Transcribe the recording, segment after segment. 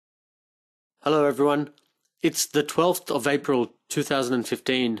Hello everyone, it's the 12th of April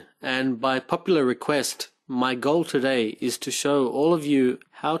 2015 and by popular request my goal today is to show all of you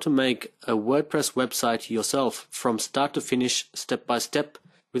how to make a WordPress website yourself from start to finish, step by step,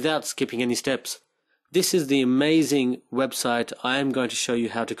 without skipping any steps. This is the amazing website I am going to show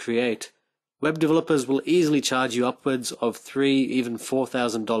you how to create. Web developers will easily charge you upwards of $3,000, even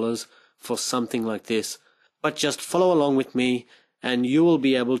 $4,000 for something like this, but just follow along with me and you will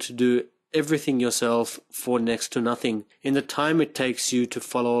be able to do everything yourself for next to nothing in the time it takes you to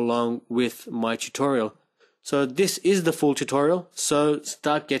follow along with my tutorial. So this is the full tutorial, so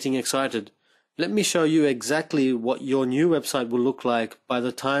start getting excited. Let me show you exactly what your new website will look like by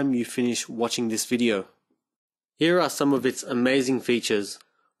the time you finish watching this video. Here are some of its amazing features.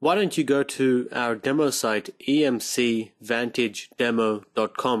 Why don't you go to our demo site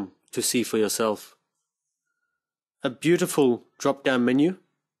emcvantagedemo.com to see for yourself. A beautiful drop-down menu,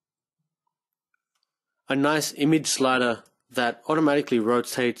 a nice image slider that automatically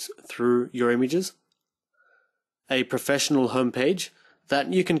rotates through your images, a professional homepage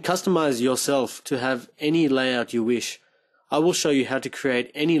that you can customize yourself to have any layout you wish. I will show you how to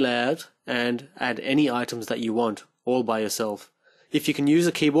create any layout and add any items that you want all by yourself. If you can use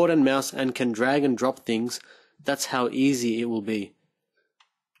a keyboard and mouse and can drag and drop things, that's how easy it will be.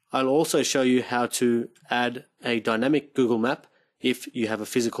 I'll also show you how to add a dynamic Google map if you have a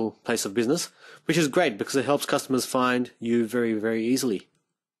physical place of business, which is great because it helps customers find you very, very easily.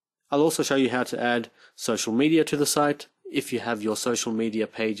 I'll also show you how to add social media to the site if you have your social media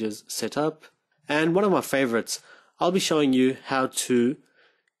pages set up. And one of my favorites, I'll be showing you how to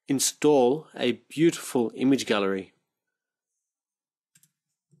install a beautiful image gallery.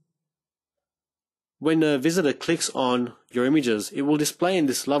 When a visitor clicks on your images, it will display in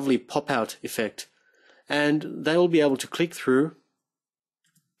this lovely pop-out effect, and they will be able to click through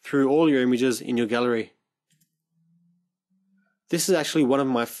all your images in your gallery. This is actually one of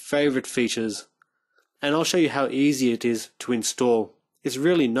my favorite features, and I'll show you how easy it is to install. It's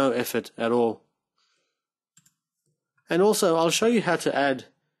really no effort at all. And also I'll show you how to add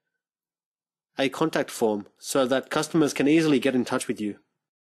a contact form so that customers can easily get in touch with you.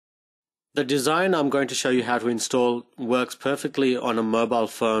 The design I'm going to show you how to install works perfectly on a mobile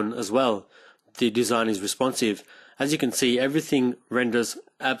phone as well. The design is responsive. As you can see, everything renders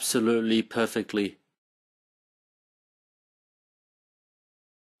absolutely perfectly.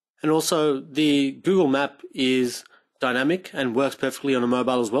 And also the Google Map is dynamic and works perfectly on a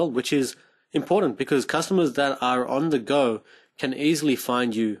mobile as well, which is important because customers that are on the go can easily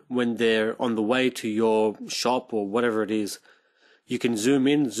find you when they're on the way to your shop or whatever it is. You can zoom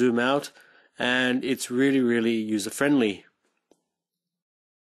in, zoom out, and it's really, really user-friendly.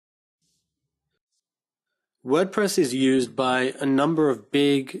 WordPress is used by a number of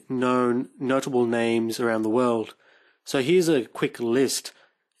big, known, notable names around the world. So here's a quick list.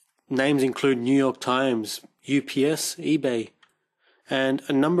 Names include New York Times, UPS, eBay, and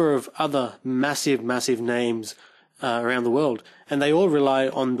a number of other massive names around the world. And they all rely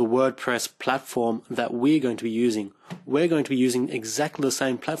on the WordPress platform that we're going to be using. We're going to be using exactly the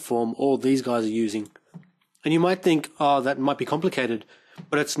same platform all these guys are using. And you might think, oh, that might be complicated,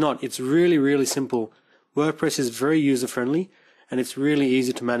 but it's not. It's really, really simple. WordPress is very user-friendly and it's really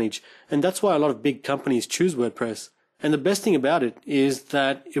easy to manage. And that's why a lot of big companies choose WordPress. And the best thing about it is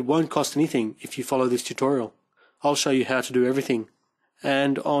that it won't cost anything if you follow this tutorial. I'll show you how to do everything.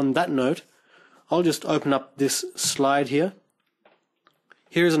 And on that note, I'll just open up this slide here.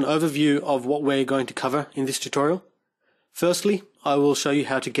 Here's an overview of what we're going to cover in this tutorial. Firstly, I will show you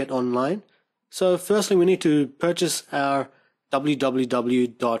how to get online. So firstly, we need to purchase our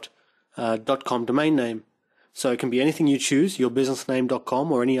www.com domain name. So it can be anything you choose, your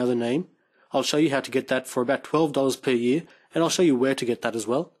businessname.com or any other name. I'll show you how to get that for about $12 per year, and I'll show you where to get that as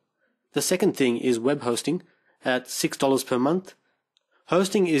well. The second thing is web hosting at $6 per month.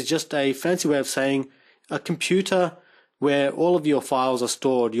 Hosting is just a fancy way of saying a computer where all of your files are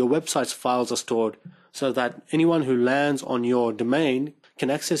stored, your website's files are stored, so that anyone who lands on your domain can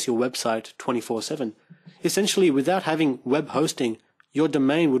access your website 24/7. Essentially, without having web hosting, your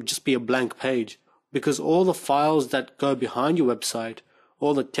domain would just be a blank page, because all the files that go behind your website,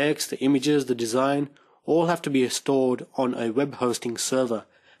 all the text, the images, the design, all have to be stored on a web hosting server.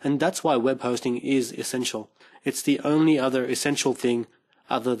 And that's why web hosting is essential. It's the only other essential thing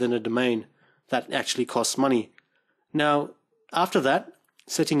other than a domain that actually costs money. Now, after that,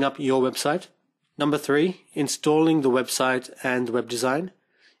 setting up your website. Number 3, installing the website and web design.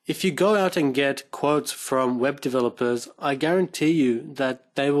 If you go out and get quotes from web developers, I guarantee you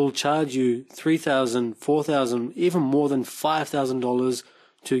that they will charge you $3,000, $4,000, even more than $5,000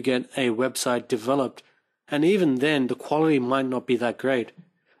 to get a website developed, and even then the quality might not be that great.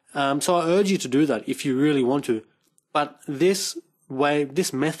 So I urge you to do that if you really want to. But this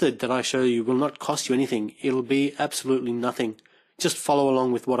method that I show you will not cost you anything. It'll be absolutely nothing. Just follow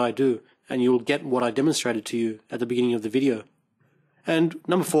along with what I do, and you'll get what I demonstrated to you at the beginning of the video. And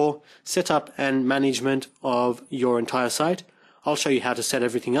number 4, setup and management of your entire site. I'll show you how to set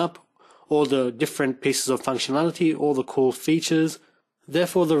everything up, all the different pieces of functionality, all the cool features.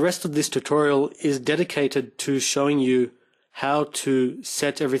 Therefore, the rest of this tutorial is dedicated to showing you how to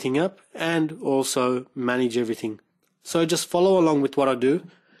set everything up and also manage everything. So just follow along with what I do,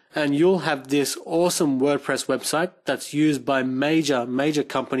 and you'll have this awesome WordPress website that's used by major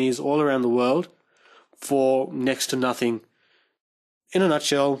companies all around the world for next to nothing. In a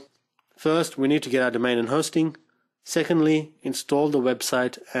nutshell, first we need to get our domain and hosting. Secondly, install the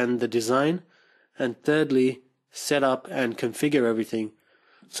website and the design. And thirdly, set up and configure everything.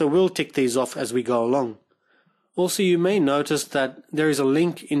 So we'll tick these off as we go along. Also, you may notice that there is a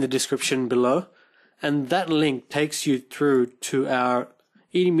link in the description below, and that link takes you through to our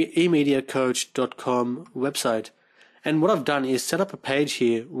eMediaCoach.com website. And what I've done is set up a page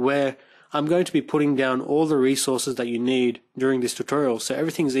here where I'm going to be putting down all the resources that you need during this tutorial, so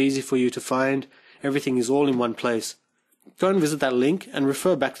everything's easy for you to find, everything is all in one place. Go and visit that link and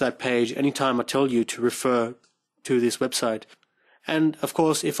refer back to that page anytime I tell you to refer to this website. And of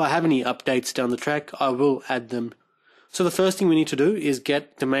course, if I have any updates down the track, I will add them. So the first thing we need to do is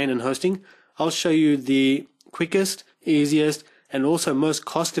get domain and hosting. I'll show you the quickest, easiest, and also most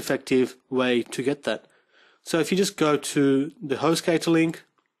cost-effective way to get that. So if you just go to the HostGator link,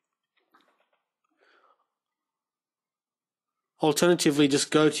 alternatively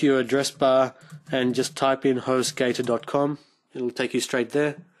just go to your address bar and just type in hostgator.com. It'll take you straight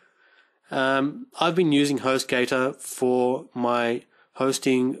there. I've been using HostGator for my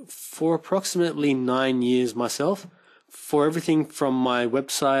hosting for approximately 9 years myself, for everything from my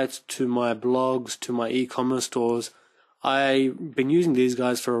websites to my blogs to my e-commerce stores. I've been using these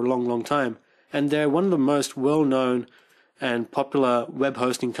guys for a long time, and they're one of the most well-known and popular web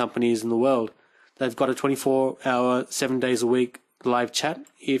hosting companies in the world. They've got a 24-hour, 7 days a week live chat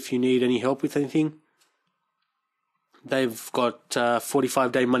if you need any help with anything. They've got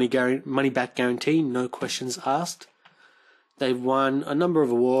 45-day money back guarantee, no questions asked. They've won a number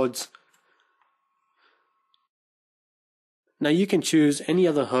of awards. Now you can choose any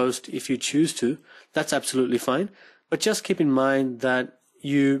other host if you choose to. That's absolutely fine. But just keep in mind that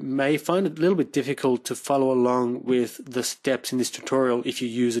you may find it a little bit difficult to follow along with the steps in this tutorial if you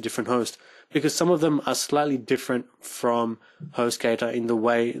use a different host, because some of them are slightly different from HostGator in the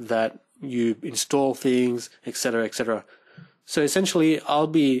way that you install things, etc., etc. So essentially, I'll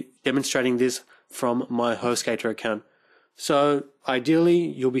be demonstrating this from my HostGator account. So ideally,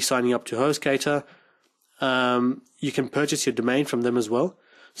 you'll be signing up to HostGator. You can purchase your domain from them as well.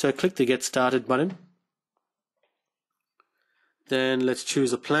 So click the Get Started button. Then let's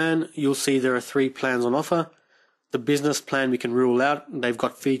choose a plan. You'll see there are 3 plans on offer. The business plan we can rule out. They've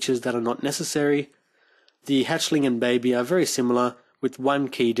got features that are not necessary. The Hatchling and Baby are very similar, with one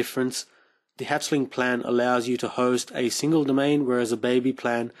key difference. The Hatchling plan allows you to host a single domain, whereas a Baby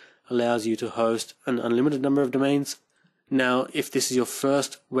plan allows you to host an unlimited number of domains. Now, if this is your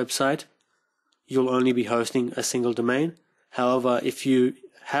first website, you'll only be hosting a single domain. However, if you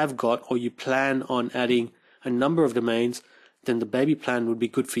have got or you plan on adding a number of domains, then the Baby plan would be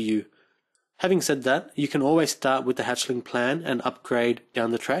good for you. Having said that, you can always start with the Hatchling plan and upgrade down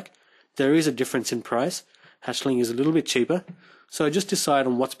the track. There is a difference in price. Hatchling is a little bit cheaper, so just decide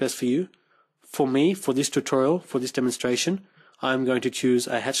on what's best for you. For me, for this tutorial, for this demonstration, I'm going to choose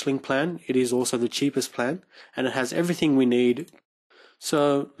a Hatchling plan. It is also the cheapest plan, and it has everything we need.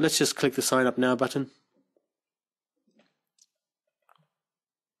 So let's just click the Sign Up Now button.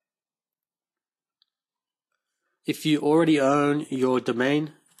 If you already own your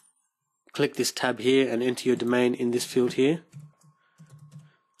domain, click this tab here and enter your domain in this field here.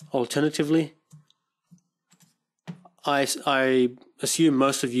 Alternatively, I assume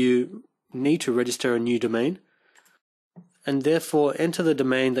most of you need to register a new domain, and therefore enter the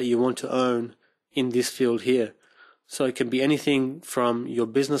domain that you want to own in this field here. So it can be anything from your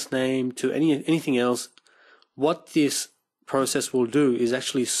business name to anything else. What this process will do is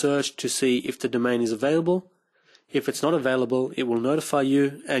actually search to see if the domain is available. If it's not available, it will notify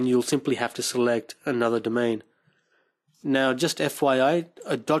you, and you'll simply have to select another domain. Now, just FYI,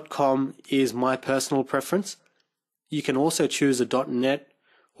 a .com is my personal preference. You can also choose a .net,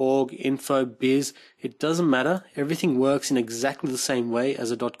 org, info, biz. It doesn't matter. Everything works in exactly the same way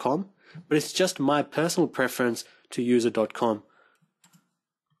as a .com, but it's just my personal preference to use a .com.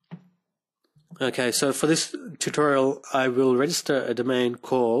 Okay, so for this tutorial, I will register a domain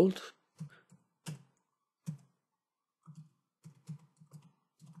called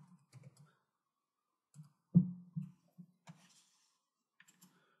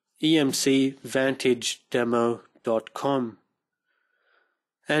emcvantagedemo.com.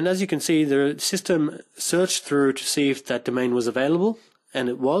 And as you can see, the system searched through to see if that domain was available, and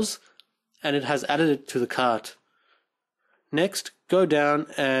it was, and it has added it to the cart. Next, go down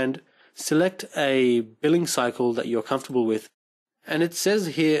and select a billing cycle that you're comfortable with. And it says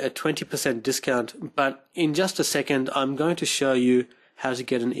here a 20% discount, but in just a second I'm going to show you how to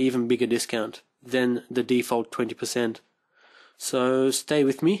get an even bigger discount than the default 20%. So stay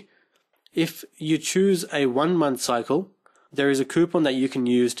with me. If you choose a 1 month cycle, there is a coupon that you can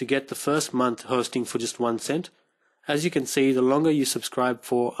use to get the first month hosting for just 1 cent. As you can see, the longer you subscribe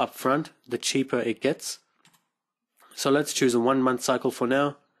for upfront, the cheaper it gets. So let's choose a 1 month cycle for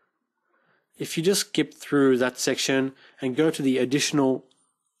now. If you just skip through that section and go to the additional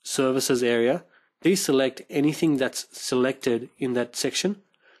services area, deselect anything that's selected in that section.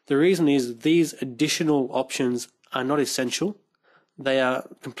 The reason is these additional options are not essential. They are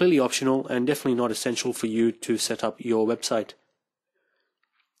completely optional and definitely not essential for you to set up your website.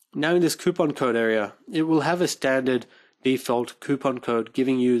 Now in this coupon code area, it will have a standard default coupon code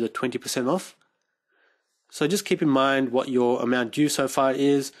giving you the 20% off. So just keep in mind what your amount due so far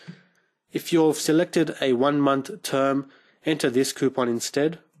is. If you've selected a 1 month term, enter this coupon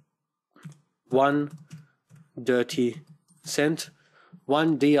instead. 1 dirty cent,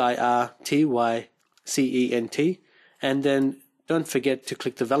 1 DIRTYCENT, and then don't forget to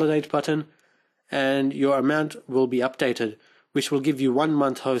click the validate button, and your amount will be updated, which will give you 1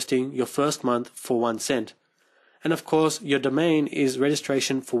 month hosting, your first month for 1 cent. And of course, your domain is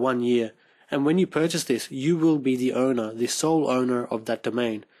registration for 1 year. And when you purchase this, you will be the owner, the sole owner of that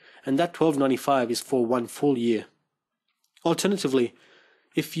domain. And that $12.95 is for 1 full year. Alternatively,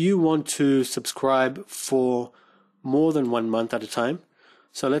 if you want to subscribe for more than 1 month at a time,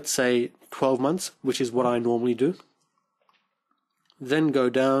 so let's say 12 months, which is what I normally do, then go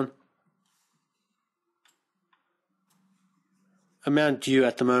down. Amount due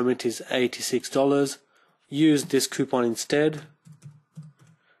at the moment is $86. Use this coupon instead.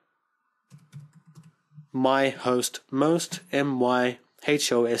 MyHostMost, MyHostMost.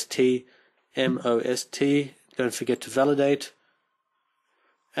 Don't forget to validate.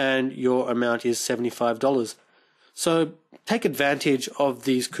 And your amount is $75. So take advantage of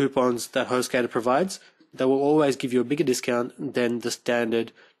these coupons that HostGator provides. They will always give you a bigger discount than the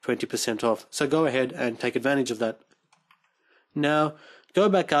standard 20% off. So go ahead and take advantage of that. Now go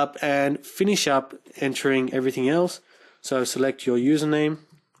back up and finish up entering everything else. So select your username.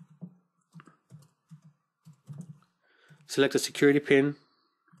 Select a security pin.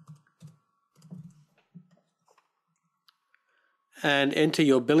 And enter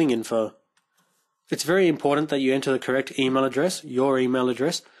your billing info. It's very important that you enter the correct email address, your email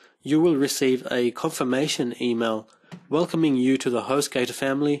address. You will receive a confirmation email welcoming you to the HostGator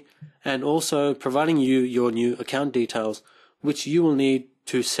family and also providing you your new account details, which you will need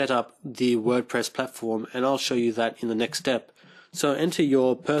to set up the WordPress platform, and I'll show you that in the next step. So enter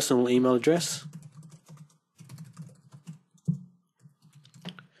your personal email address.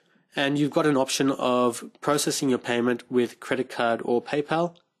 And you've got an option of processing your payment with credit card or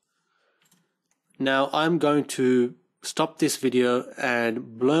PayPal. Now I'm going to stop this video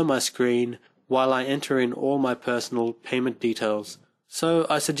and blur my screen while I enter in all my personal payment details. So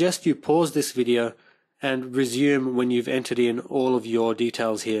I suggest you pause this video and resume when you've entered in all of your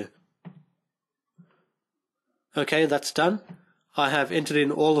details here. Okay, that's done. I have entered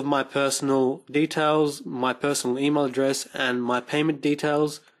in all of my personal details, my personal email address, and my payment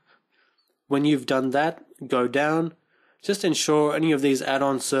details. When you've done that, go down. Just ensure any of these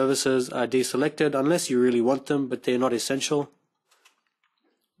add-on services are deselected unless you really want them, but they're not essential.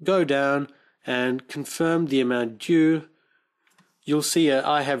 Go down and confirm the amount due. You'll see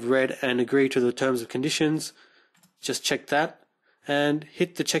I have read and agree to the terms and conditions. Just check that and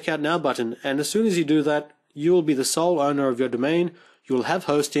hit the checkout now button. And as soon as you do that, you will be the sole owner of your domain. You will have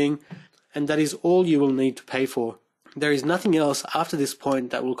hosting, and that is all you will need to pay for. There is nothing else after this point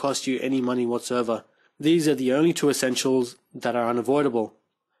that will cost you any money whatsoever. These are the only two essentials that are unavoidable.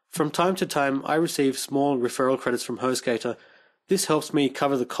 From time to time, I receive small referral credits from HostGator. This helps me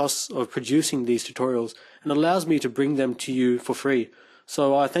cover the costs of producing these tutorials and allows me to bring them to you for free.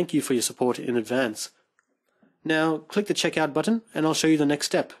 So I thank you for your support in advance. Now click the checkout button and I'll show you the next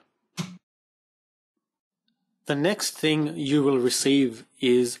step. The next thing you will receive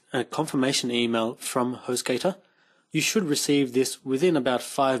is a confirmation email from HostGator. You should receive this within about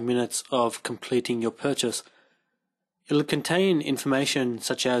 5 minutes of completing your purchase. It'll contain information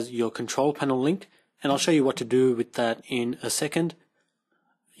such as your control panel link, and I'll show you what to do with that in a second,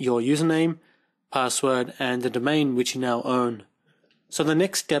 your username, password, and the domain which you now own. So the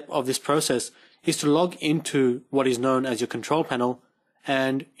next step of this process is to log into what is known as your control panel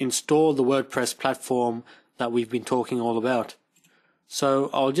and install the WordPress platform that we've been talking all about. So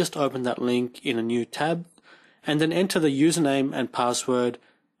I'll just open that link in a new tab and then enter the username and password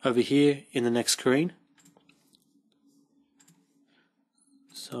over here in the next screen.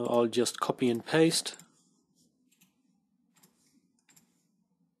 So I'll just copy and paste.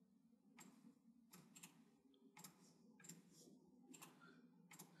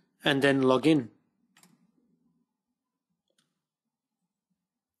 And then log in.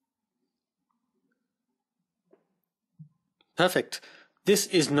 Perfect. This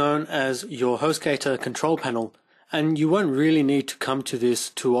is known as your HostGator control panel, and you won't really need to come to this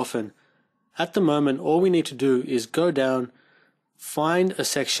too often. At the moment, all we need to do is go down, find a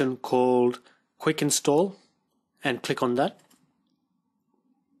section called Quick Install, and click on that.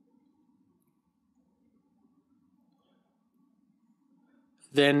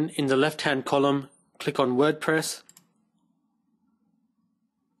 Then in the left-hand column, click on WordPress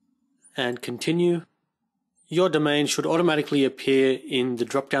and continue. Your domain should automatically appear in the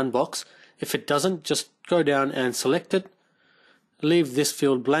drop-down box. If it doesn't, just go down and select it. Leave this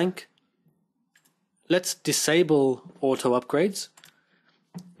field blank. Let's disable auto upgrades.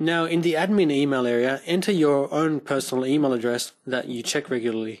 Now in the admin email area, enter your own personal email address that you check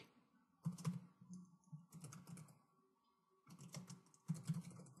regularly.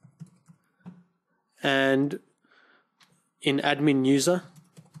 And in admin user,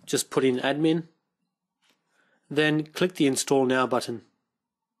 just put in admin. Then click the Install Now button.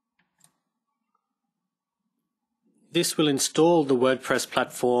 This will install the WordPress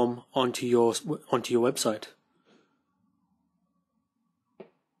platform onto your website.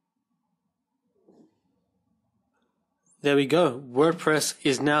 There we go. WordPress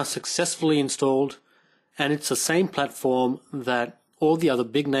is now successfully installed, and it's the same platform that all the other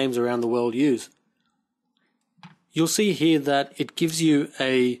big names around the world use. You'll see here that it gives you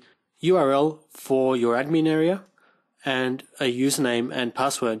a URL for your admin area and a username and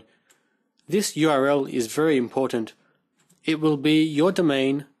password. This URL is very important. It will be your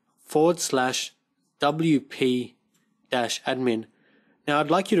domain /wp-admin. Now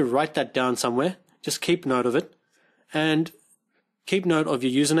I'd like you to write that down somewhere. Just keep note of it and keep note of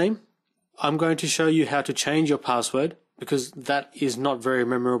your username. I'm going to show you how to change your password because that is not very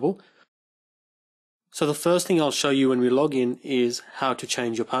memorable. So the first thing I'll show you when we log in is how to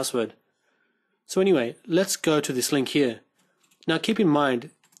change your password. So anyway, let's go to this link here. Now keep in mind,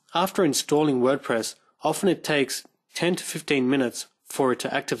 after installing WordPress, often it takes 10 to 15 minutes for it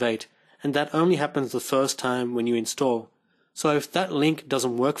to activate, and that only happens the first time when you install. So if that link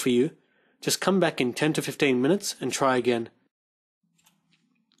doesn't work for you, just come back in 10 to 15 minutes and try again.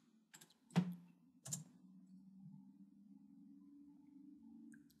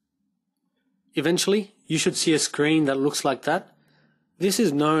 Eventually, you should see a screen that looks like that. This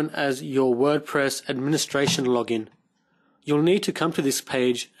is known as your WordPress administration login. You'll need to come to this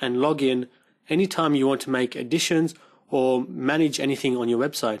page and log in anytime you want to make additions or manage anything on your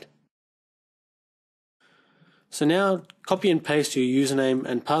website. So now copy and paste your username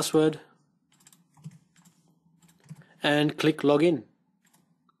and password and click login.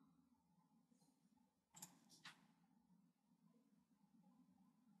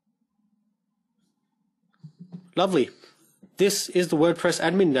 Lovely. This is the WordPress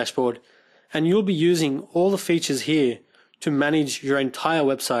admin dashboard, and you'll be using all the features here to manage your entire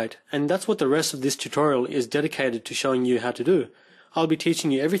website, and that's what the rest of this tutorial is dedicated to showing you how to do. I'll be teaching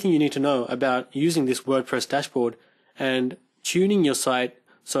you everything you need to know about using this WordPress dashboard and tuning your site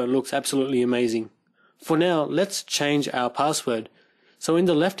so it looks absolutely amazing. For now, let's change our password. So in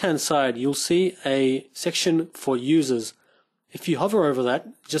the left-hand side, you'll see a section for users. If you hover over that,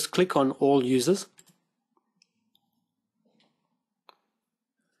 just click on All Users.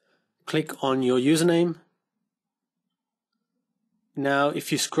 Click on your username. Now,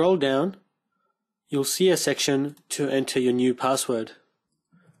 if you scroll down, you'll see a section to enter your new password.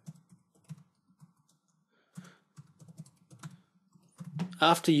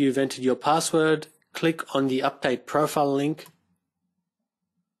 After you've entered your password, click on the Update Profile link,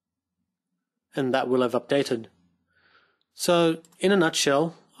 and that will have updated. So, in a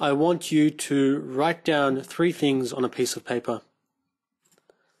nutshell, I want you to write down 3 things on a piece of paper.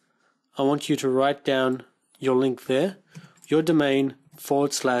 I want you to write down your link there, your domain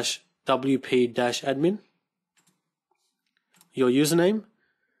 /wp-admin. your username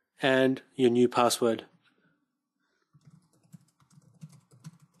and your new password.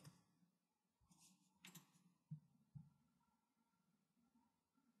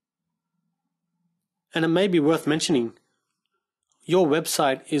 And it may be worth mentioning, your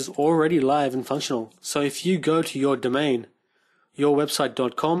website is already live and functional. So if you go to your domain,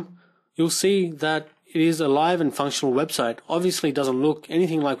 yourwebsite.com, you'll see that it is a live and functional website. Obviously it doesn't look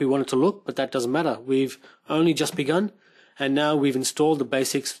anything like we want it to look, but that doesn't matter. We've only just begun, and now we've installed the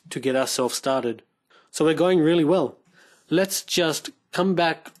basics to get ourselves started. So we're going really well. Let's just come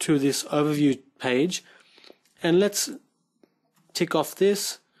back to this overview page and let's tick off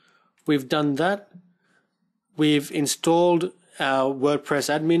this. We've done that. We've installed our WordPress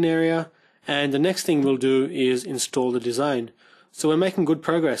admin area, and the next thing we'll do is install the design. So we're making good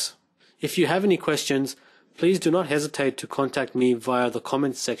progress. If you have any questions, please do not hesitate to contact me via the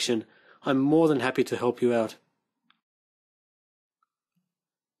comments section. I'm more than happy to help you out.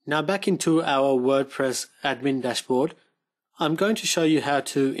 Now back into our WordPress admin dashboard, I'm going to show you how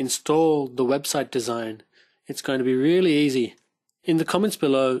to install the website design. It's going to be really easy. In the comments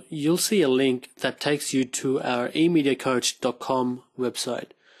below, you'll see a link that takes you to our eMediaCoach.com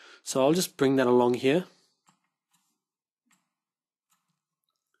website. So I'll just bring that along here.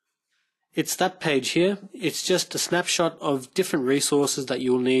 It's that page here. It's just a snapshot of different resources that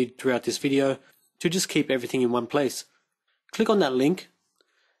you'll need throughout this video to just keep everything in one place. Click on that link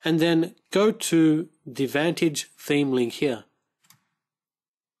and then go to the Vantage theme link here.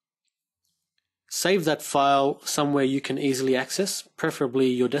 Save that file somewhere you can easily access, preferably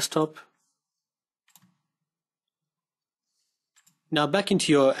your desktop. Now back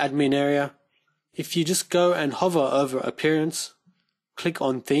into your admin area, if you just go and hover over Appearance, click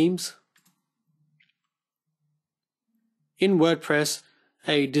on Themes. In WordPress,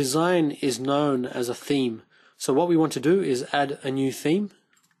 a design is known as a theme. So what we want to do is add a new theme.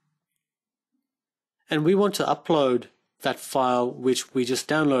 And we want to upload that file which we just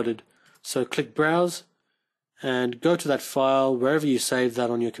downloaded. So click Browse and go to that file wherever you saved that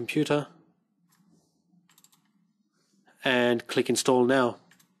on your computer and click Install Now.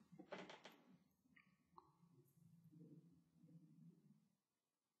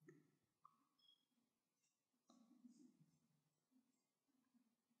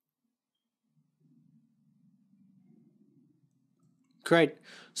 Great.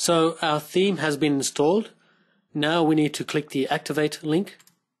 So our theme has been installed. Now we need to click the Activate link.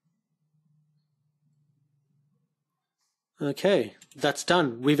 Okay, that's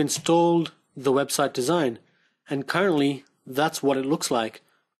done. We've installed the website design, and currently that's what it looks like.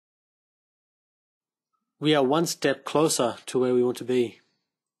 We are one step closer to where we want to be.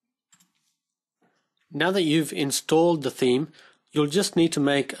 Now that you've installed the theme, you'll just need to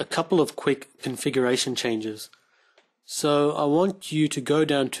make a couple of quick configuration changes. So I want you to go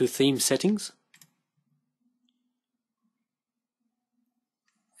down to Theme Settings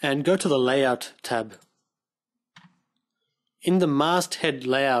and go to the Layout tab. In the Masthead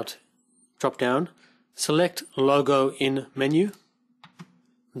Layout drop-down, select Logo in Menu,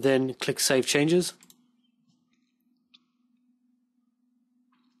 then click Save Changes.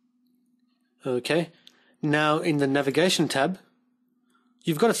 Okay, now in the Navigation tab,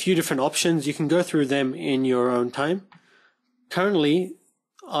 you've got a few different options. You can go through them in your own time. Currently,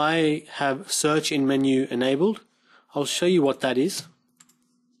 I have Search in Menu enabled. I'll show you what that is.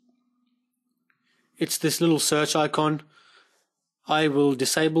 It's this little search icon. I will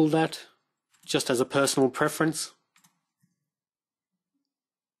disable that just as a personal preference.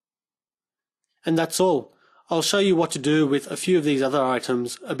 And that's all. I'll show you what to do with a few of these other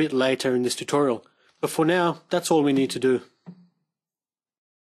items a bit later in this tutorial. But for now, that's all we need to do.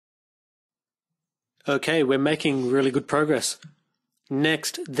 Okay, we're making really good progress.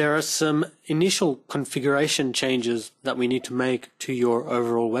 Next, there are some initial configuration changes that we need to make to your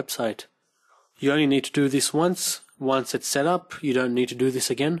overall website. You only need to do this once. Once it's set up, you don't need to do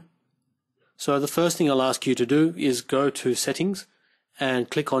this again. So the first thing I'll ask you to do is go to Settings and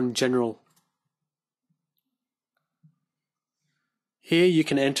click on General. Here you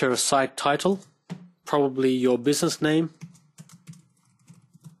can enter a site title, probably your business name,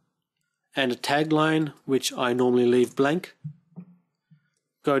 and a tagline, which I normally leave blank.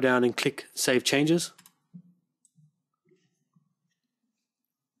 Go down and click Save Changes.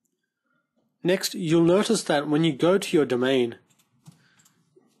 Next, you'll notice that when you go to your domain,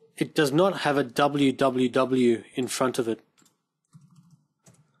 it does not have a www in front of it.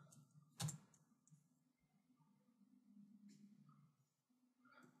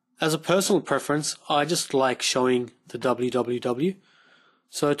 As a personal preference, I just like showing the www.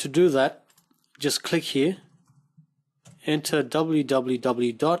 So to do that, just click here enter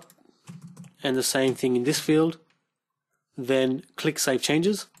www dot and the same thing in this field, then click Save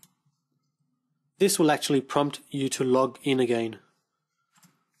Changes. This will actually prompt you to log in again.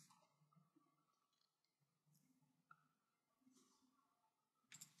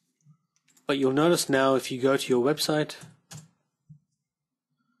 But you'll notice now if you go to your website,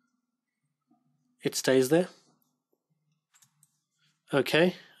 it stays there.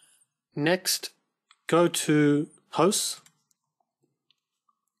 Okay, next go to Posts.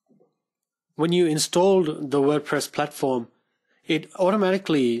 When you installed the WordPress platform, it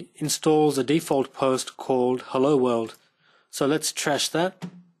automatically installs a default post called Hello World. So let's trash that.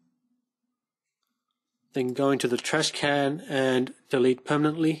 Then go into the trash can and delete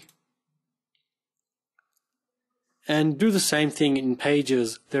permanently. And do the same thing in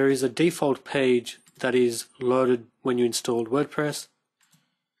Pages. There is a default page that is loaded when you installed WordPress.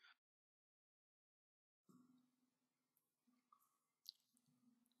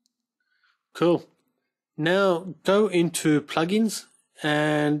 Cool. Now go into Plugins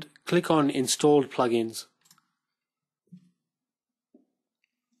and click on Installed Plugins.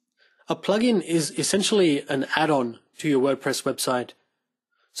 A plugin is essentially an add-on to your WordPress website.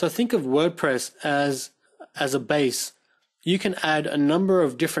 So think of WordPress as a base. You can add a number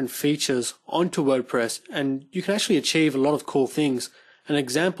of different features onto WordPress and you can actually achieve a lot of cool things. An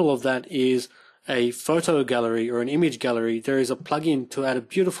example of that is a photo gallery or an image gallery. There is a plugin to add a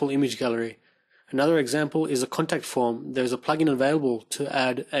beautiful image gallery. Another example is a contact form. There's a plugin available to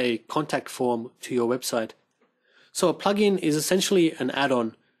add a contact form to your website. So a plugin is essentially an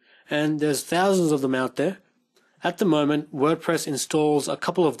add-on, and there's thousands of them out there. At the moment, WordPress installs a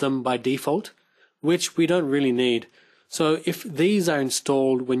couple of them by default, which we don't really need. So if these are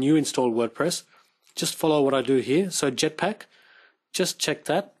installed when you install WordPress, just follow what I do here. So Jetpack, just check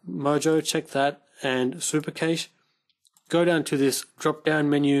that. Mojo, check that. And Supercache. Go down to this drop-down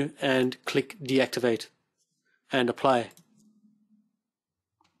menu and click Deactivate and Apply.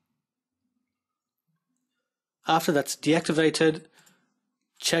 After that's deactivated,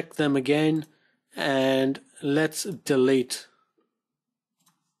 check them again and let's delete.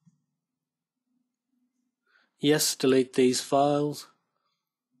 Yes, delete these files.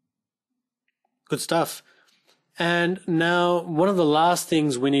 Good stuff. And now one of the last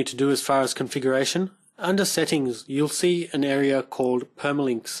things we need to do as far as configuration, under Settings, you'll see an area called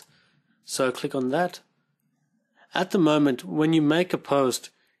Permalinks. So click on that. At the moment, when you make a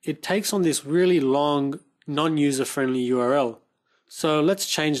post, it takes on this really long, non-user-friendly URL. So let's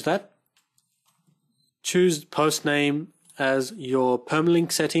change that. Choose post name as your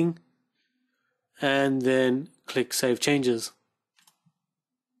permalink setting, and then click Save Changes.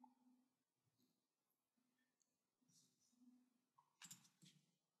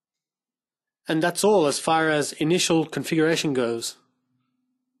 And that's all as far as initial configuration goes.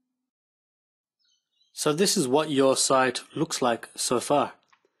 So this is what your site looks like so far.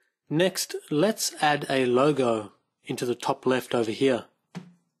 Next, let's add a logo into the top left over here.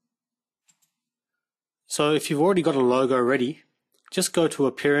 So if you've already got a logo ready, just go to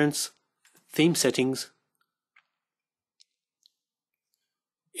Appearance, Theme Settings.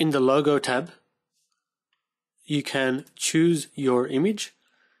 In the Logo tab, you can choose your image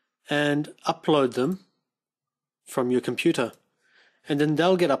and upload them from your computer. And then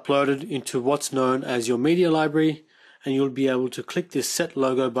they'll get uploaded into what's known as your media library, and you'll be able to click this Set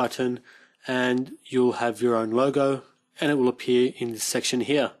Logo button and you'll have your own logo and it will appear in this section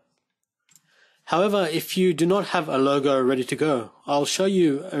here. However, if you do not have a logo ready to go, I'll show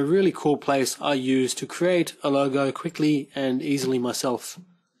you a really cool place I use to create a logo quickly and easily myself.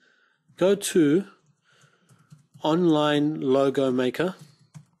 Go to Online Logo Maker.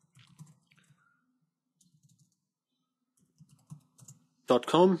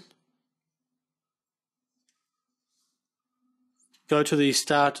 .com. Go to the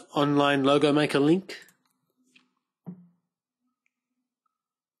Start Online Logo Maker link.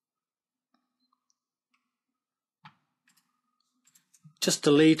 Just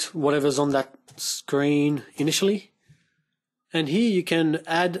delete whatever's on that screen initially. And here you can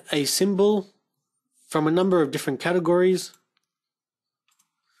add a symbol from a number of different categories.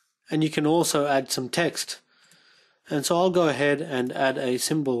 And you can also add some text. And so I'll go ahead and add a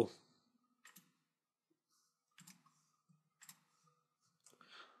symbol.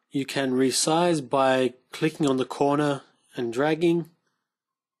 You can resize by clicking on the corner and dragging.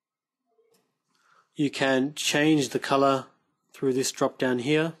 You can change the color through this drop down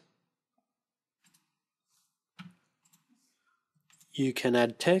here. You can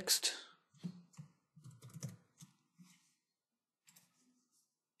add text.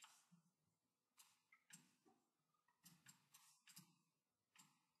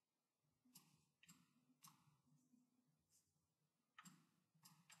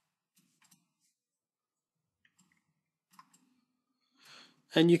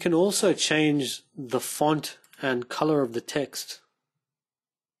 And you can also change the font and color of the text.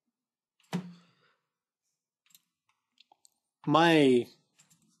 My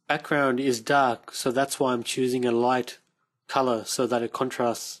background is dark, so that's why I'm choosing a light color so that it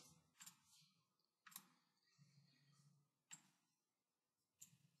contrasts.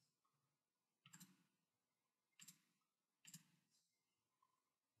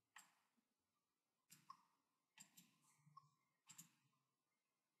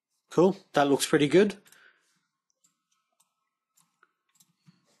 Cool, that looks pretty good.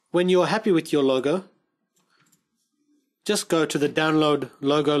 When you're happy with your logo, just go to the download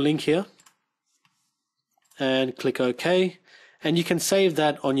logo link here and click OK, and you can save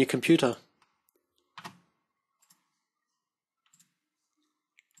that on your computer.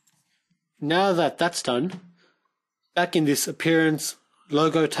 Now that that's done, back in this Appearance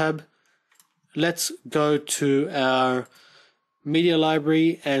Logo tab, let's go to our media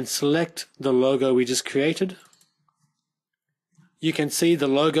library and select the logo we just created. You can see the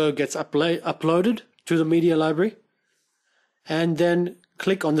logo gets uploaded to the media library, and then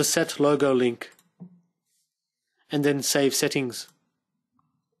click on the Set Logo link and then Save Settings.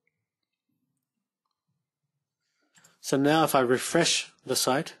 So now if I refresh the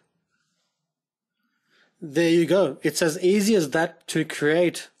site, there you go. It's as easy as that to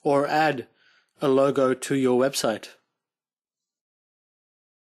create or add a logo to your website.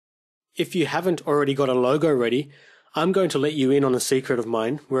 If you haven't already got a logo ready, I'm going to let you in on a secret of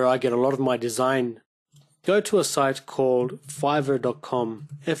mine where I get a lot of my design. Go to a site called Fiverr.com,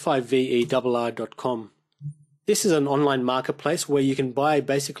 Fiverr.com. This is an online marketplace where you can buy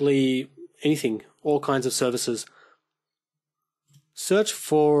basically anything, all kinds of services. Search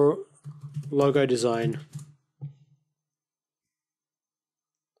for logo design.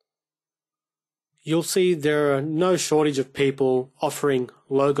 You'll see there are no shortage of people offering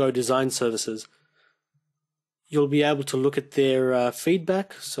logo design services. You'll be able to look at their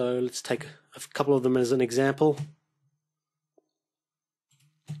feedback. So let's take a couple of them as an example.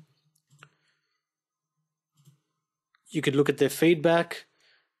 You could look at their feedback,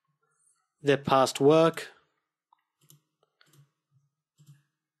 their past work,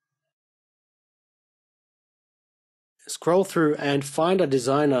 scroll through and find a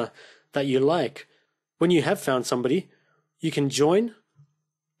designer that you like. When you have found somebody, you can join,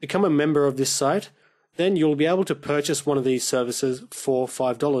 become a member of this site, then you'll be able to purchase one of these services for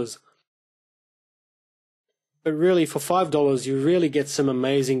 $5. But really, for $5, you really get some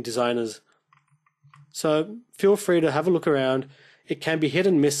amazing designers. So feel free to have a look around. It can be hit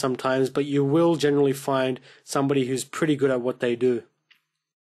and miss sometimes, but you will generally find somebody who's pretty good at what they do.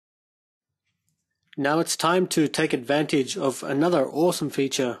 Now it's time to take advantage of another awesome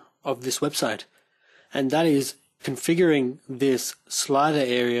feature of this website, and that is configuring this slider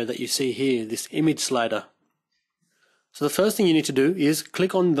area that you see here, this image slider. So the first thing you need to do is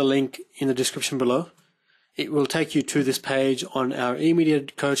click on the link in the description below. It will take you to this page on our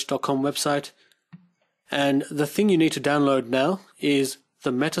eMediaCoach.com website, and the thing you need to download now is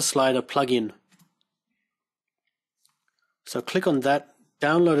the Meta Slider plugin. So click on that,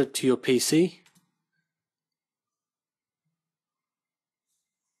 download it to your PC.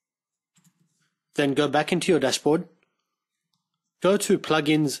 Then go back into your dashboard, go to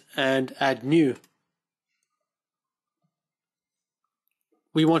Plugins and Add New.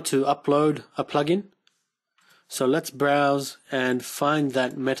 We want to upload a plugin, so let's browse and find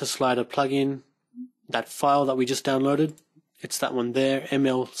that Meta Slider plugin, that file that we just downloaded. It's that one there,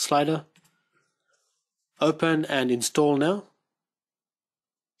 ML Slider. Open and install now.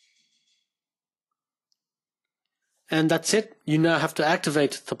 And that's it. You now have to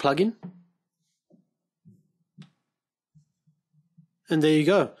activate the plugin. And there you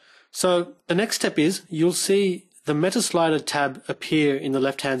go. So the next step is you'll see the Meta Slider tab appear in the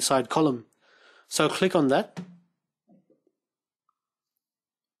left-hand side column. So click on that.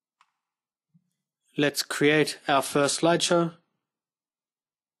 Let's create our first slideshow.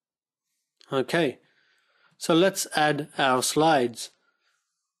 Okay, so let's add our slides.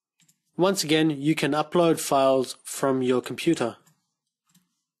 Once again, you can upload files from your computer.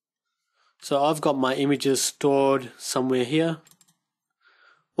 So I've got my images stored somewhere here.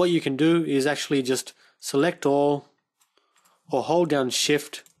 What you can do is actually just select all, or hold down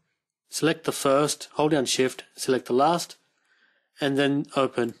Shift, select the first, hold down Shift, select the last, and then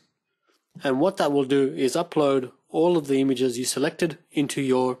open. And what that will do is upload all of the images you selected into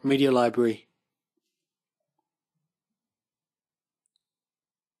your media library.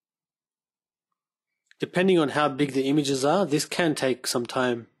 Depending on how big the images are, this can take some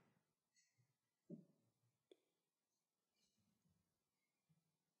time.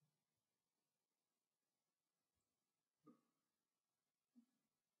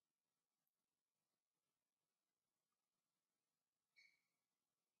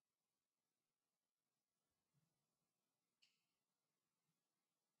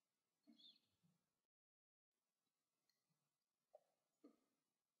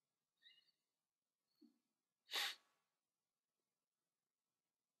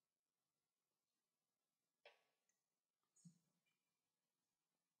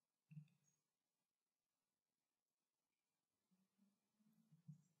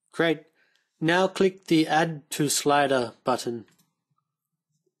 Great. Now click the Add to Slider button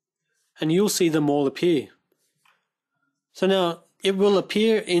and you'll see them all appear. So now it will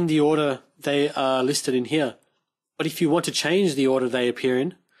appear in the order they are listed in here. But if you want to change the order they appear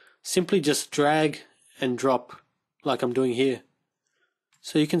in, simply just drag and drop like I'm doing here.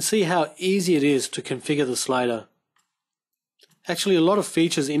 So you can see how easy it is to configure the slider. Actually, a lot of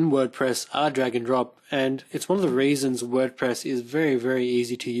features in WordPress are drag and drop, and it's one of the reasons WordPress is very, very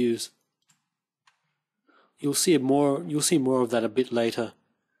easy to use. You'll see more of that a bit later.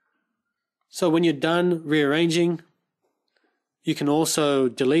 So when you're done rearranging, you can also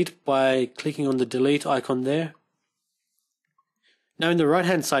delete by clicking on the delete icon there. Now in the right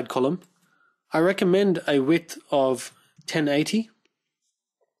hand side column, I recommend a width of 1080.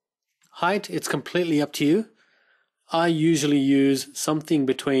 Height, it's completely up to you. I usually use something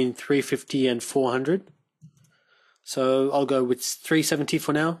between 350 and 400. So I'll go with 370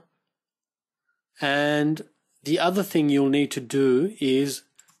 for now. And the other thing you'll need to do is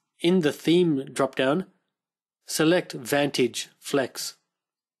in the theme dropdown, select Vantage Flex.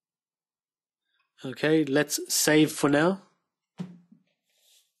 Okay, let's save for now.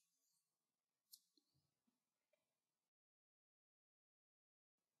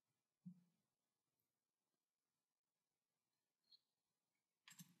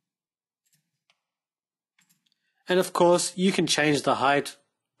 And of course, you can change the height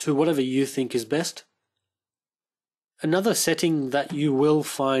to whatever you think is best. Another setting that you will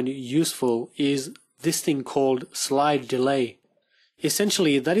find useful is this thing called slide delay.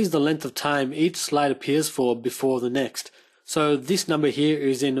 Essentially, that is the length of time each slide appears for before the next. So this number here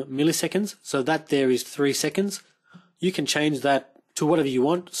is in milliseconds, so that there is 3 seconds. You can change that to whatever you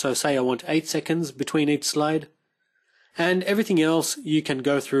want. So say I want 8 seconds between each slide. And everything else you can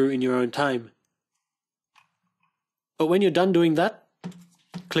go through in your own time. But when you're done doing that,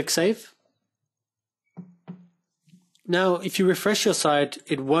 click Save. Now, if you refresh your site,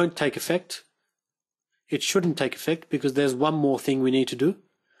 it won't take effect. It shouldn't take effect because there's one more thing we need to do,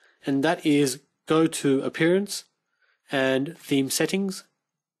 and that is go to Appearance and Theme Settings.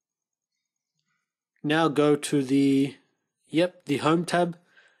 Now go to the Home tab,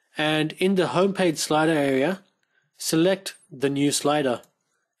 and in the Homepage slider area, select the new slider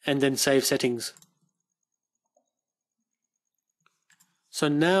and then Save Settings. So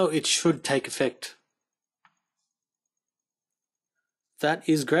now it should take effect. That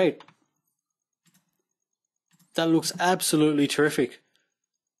is great. That looks absolutely terrific.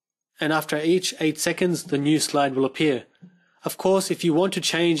 And after each 8 seconds, the new slide will appear. Of course, if you want to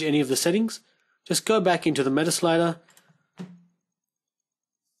change any of the settings, just go back into the meta slider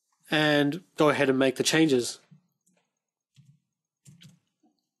and go ahead and make the changes.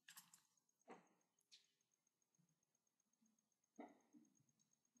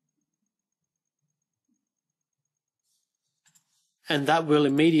 And that will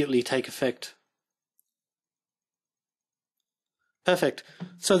immediately take effect. Perfect.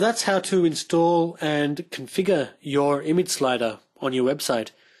 So that's how to install and configure your image slider on your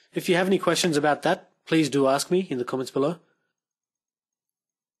website. If you have any questions about that, please do ask me in the comments below.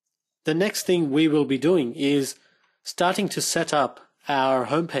 The next thing we will be doing is starting to set up our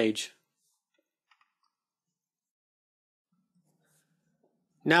homepage.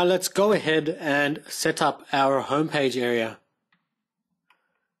 Now let's go ahead and set up our homepage area.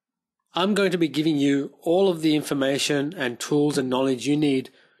 I'm going to be giving you all of the information and tools and knowledge you need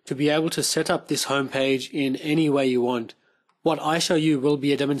to be able to set up this homepage in any way you want. What I show you will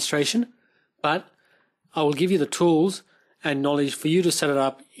be a demonstration, but I will give you the tools and knowledge for you to set it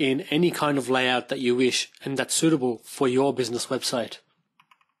up in any kind of layout that you wish and that's suitable for your business website.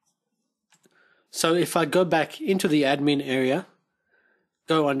 So if I go back into the admin area,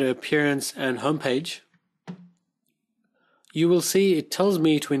 go under Appearance and Homepage, you will see it tells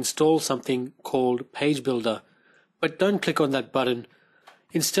me to install something called Page Builder, but don't click on that button.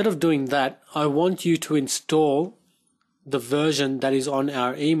 Instead of doing that, I want you to install the version that is on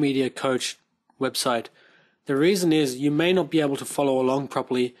our eMediaCoach website. The reason is you may not be able to follow along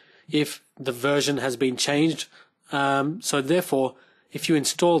properly if the version has been changed. So therefore, if you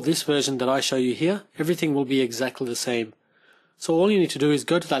install this version that I show you here, everything will be exactly the same. So all you need to do is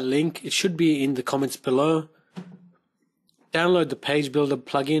go to that link. It should be in the comments below. Download the Page Builder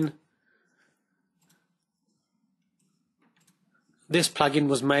plugin. This plugin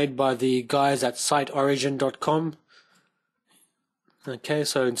was made by the guys at siteorigin.com. Okay,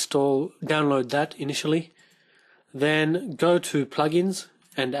 so download that initially. Then go to Plugins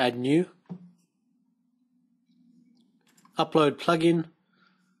and add new. Upload plugin.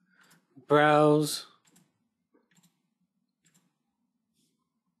 Browse.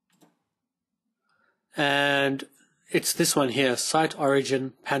 and it's this one here, Site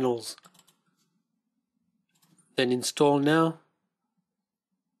Origin Panels. Then install now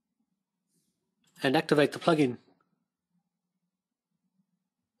and activate the plugin.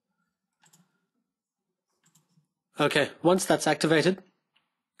 Okay, once that's activated,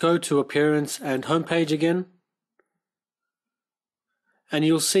 go to Appearance and Homepage again, and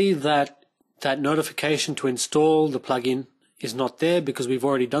you'll see that notification to install the plugin is not there because we've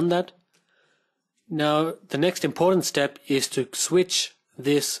already done that. Now, the next important step is to switch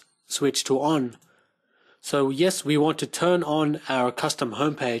this switch to on. So yes, we want to turn on our custom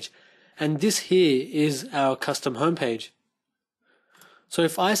homepage, and this here is our custom homepage. So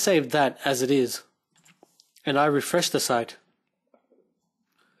if I save that as it is, and I refresh the site,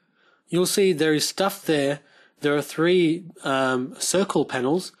 you'll see there is stuff there. There are 3 circle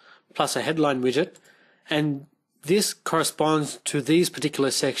panels plus a headline widget, and this corresponds to these particular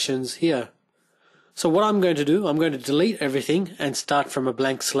sections here. So what I'm going to do, I'm going to delete everything and start from a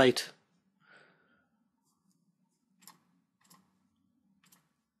blank slate.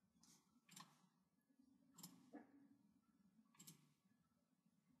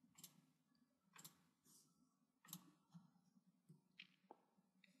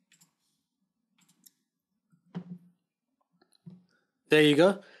 There you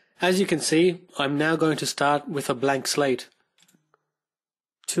go. As you can see, I'm now going to start with a blank slate.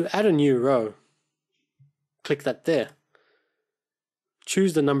 To add a new row, click that there.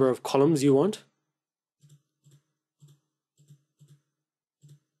 Choose the number of columns you want.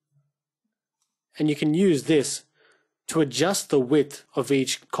 And you can use this to adjust the width of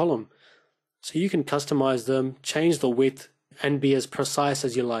each column. So you can customize them, change the width, and be as precise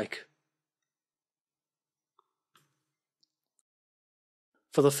as you like.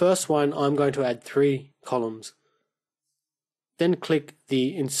 For the first one, I'm going to add 3 columns. Then click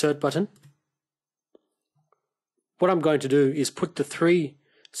the Insert button. What I'm going to do is put the 3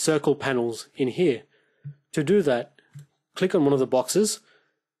 circle panels in here. To do that, click on one of the boxes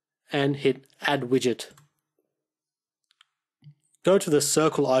and hit Add Widget. Go to the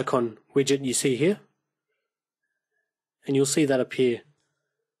circle icon widget you see here, and you'll see that appear.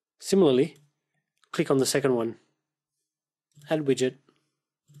 Similarly, click on the second one, Add Widget,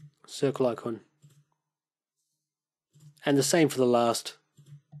 circle icon, and the same for the last.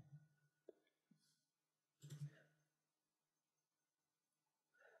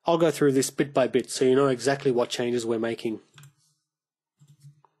 I'll go through this bit by bit so you know exactly what changes we're making.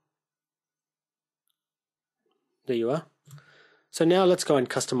 There you are. So now let's go and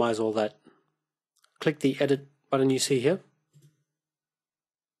customize all that. Click the Edit button you see here.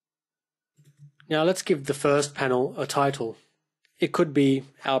 Now let's give the first panel a title. It could be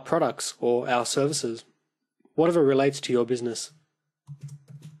our products or our services, whatever relates to your business.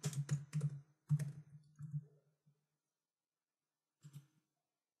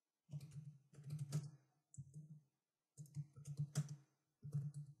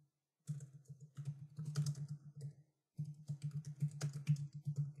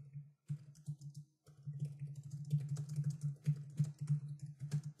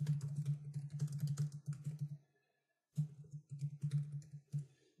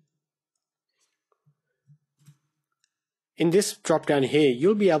 In this drop down here,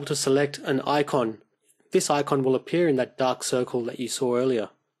 you'll be able to select an icon. This icon will appear in that dark circle that you saw earlier.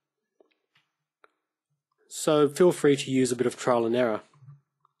 So feel free to use a bit of trial and error.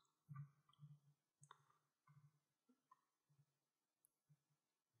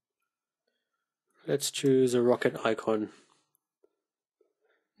 Let's choose a rocket icon.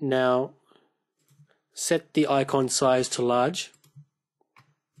 Now set the icon size to large.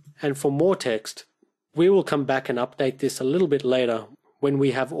 And for more text, we will come back and update this a little bit later when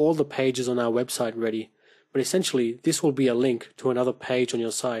we have all the pages on our website ready. But essentially, this will be a link to another page on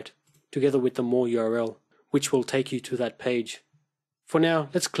your site, together with the more URL, which will take you to that page. For now,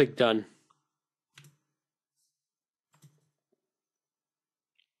 let's click Done.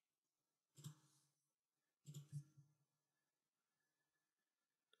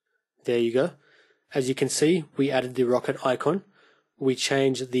 There you go. As you can see, we added the rocket icon. We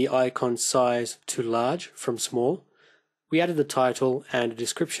changed the icon size to large from small. We added the title and a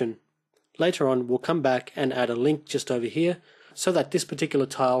description. Later on, we'll come back and add a link just over here so that this particular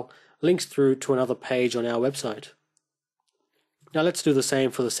tile links through to another page on our website. Now let's do the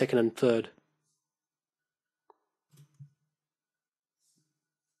same for the second and third.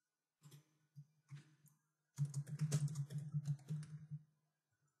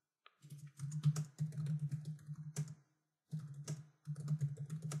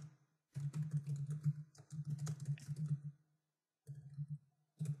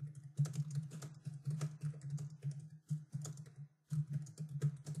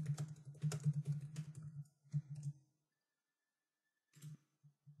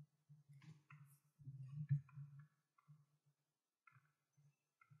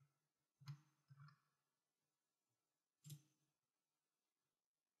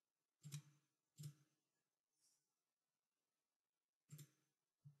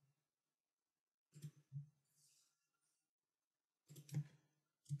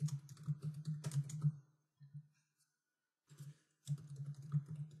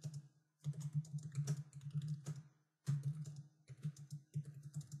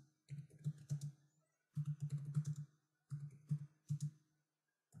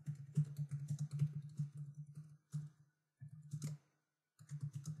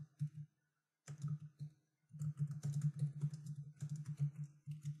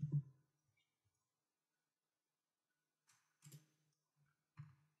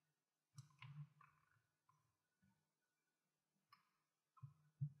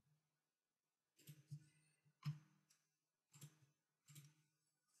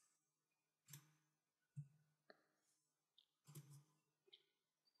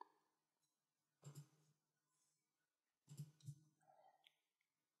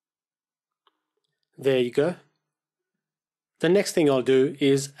 There you go. The next thing I'll do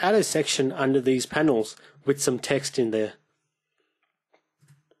is add a section under these panels with some text in there.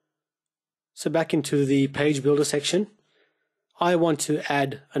 So back into the page builder section, I want to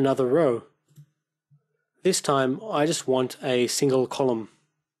add another row. This time I just want a single column.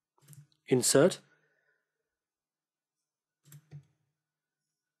 Insert.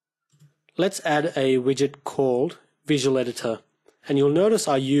 Let's add a widget called Visual Editor. And you'll notice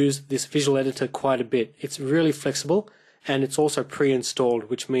I use this Visual Editor quite a bit. It's really flexible and it's also pre-installed,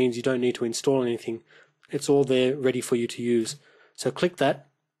 which means you don't need to install anything. It's all there ready for you to use. So click that.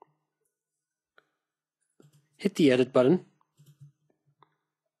 Hit the edit button.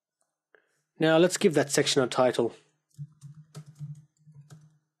 Now let's give that section a title.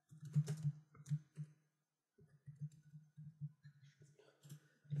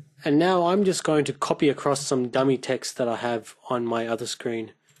 And now I'm just going to copy across some dummy text that I have on my other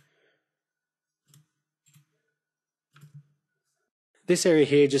screen. This area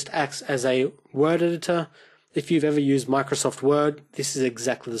here just acts as a word editor. If you've ever used Microsoft Word, this is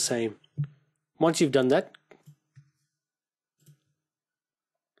exactly the same. Once you've done that,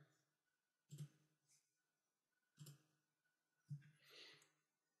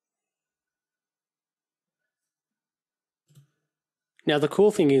 now the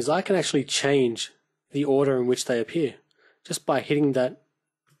cool thing is I can actually change the order in which they appear just by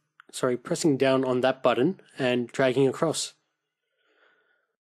pressing down on that button and dragging across.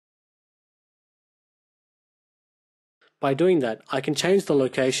 By doing that, I can change the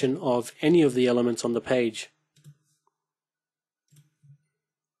location of any of the elements on the page.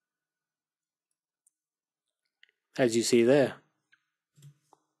 As you see there.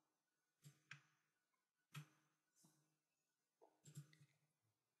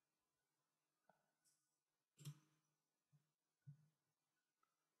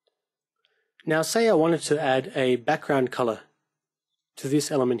 Now say I wanted to add a background color to this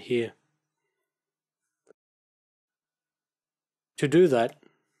element here. To do that,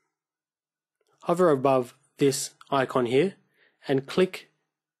 hover above this icon here and click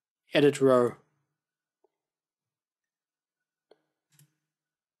Edit Row.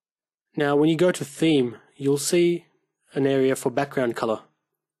 Now when you go to Theme, you'll see an area for background color.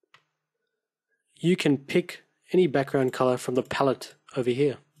 You can pick any background color from the palette over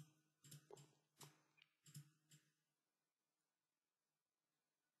here.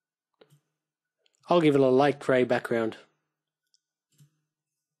 I'll give it a light grey background.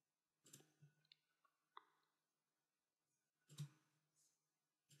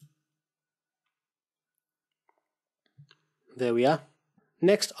 There we are.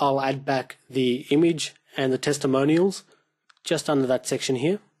 Next, I'll add back the image and the testimonials just under that section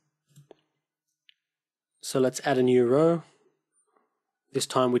here. So let's add a new row, this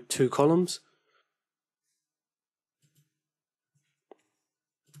time with 2 columns.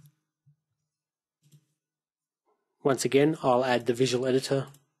 Once again, I'll add the visual editor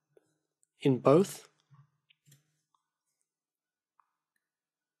in both.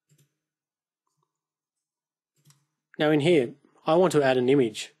 Now in here, I want to add an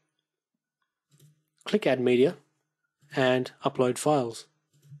image. Click Add Media and Upload Files.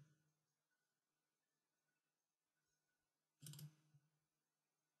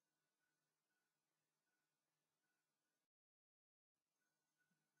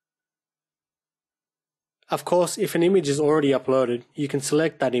 Of course, if an image is already uploaded, you can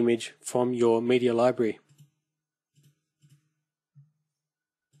select that image from your media library.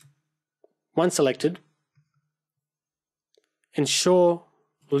 Once selected, ensure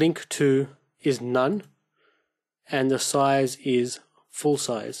Link to is none and the size is full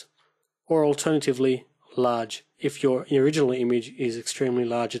size, or alternatively large if your original image is extremely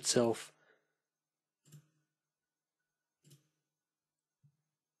large itself.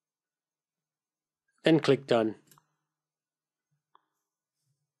 Then click Done.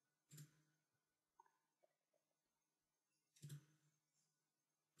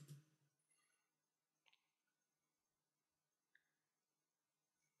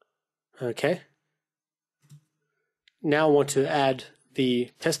 Okay. Now I want to add the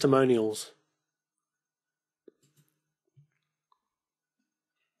testimonials.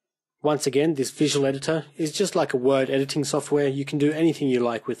 Once again, this visual editor is just like a word editing software. You can do anything you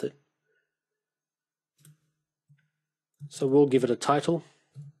like with it. So we'll give it a title.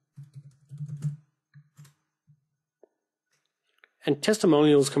 And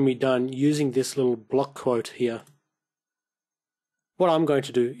testimonials can be done using this little block quote here. What I'm going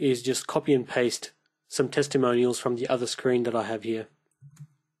to do is just copy and paste some testimonials from the other screen that I have here.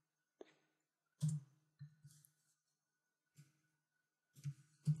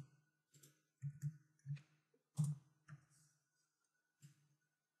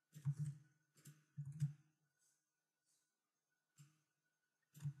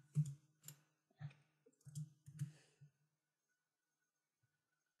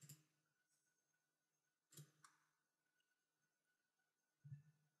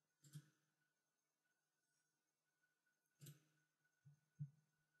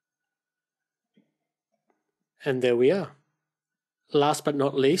 And there we are. Last but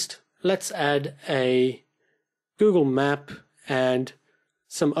not least, let's add a Google map and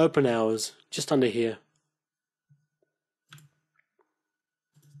some open hours just under here.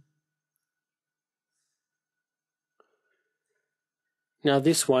 Now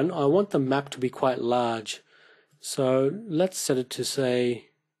this one, I want the map to be quite large. So let's set it to say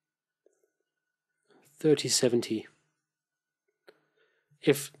 3070.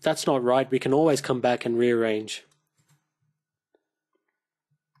 If that's not right, we can always come back and rearrange.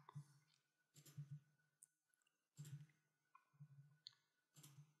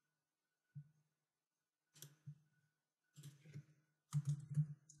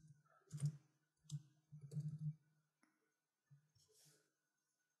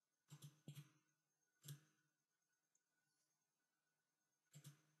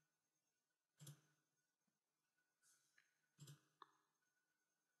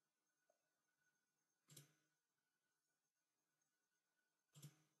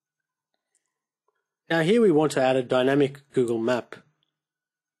 Now here we want to add a dynamic Google map.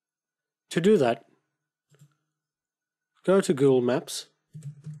 To do that, go to Google Maps,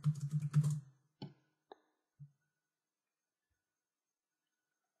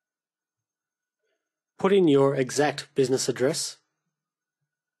 put in your exact business address,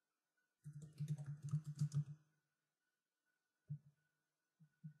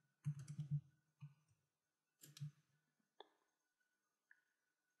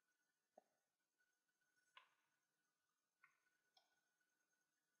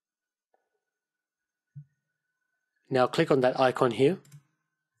 now click on that icon here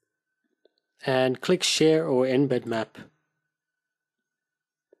and click Share or Embed Map.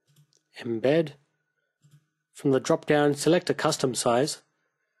 Embed. From the drop-down, select a custom size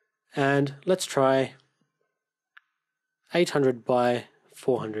and let's try 800 by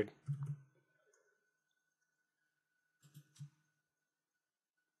 400.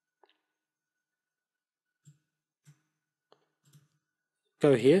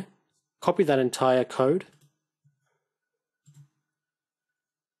 Go here, copy that entire code.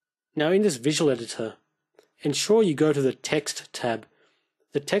 Now in this visual editor, ensure you go to the Text tab.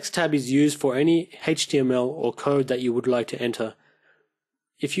 The Text tab is used for any HTML or code that you would like to enter.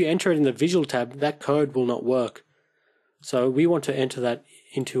 If you enter it in the Visual tab, that code will not work. So we want to enter that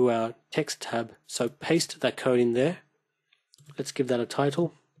into our Text tab. So paste that code in there. Let's give that a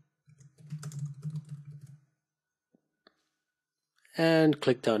title. And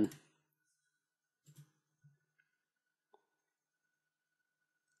click Done.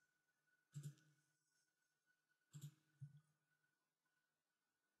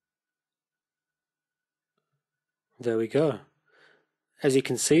 There we go. As you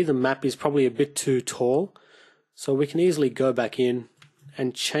can see, the map is probably a bit too tall, so we can easily go back in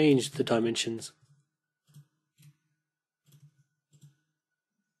and change the dimensions.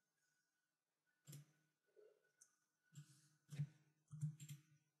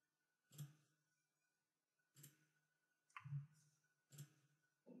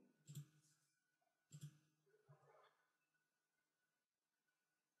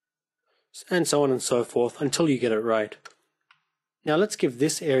 And so on and so forth until you get it right. Now let's give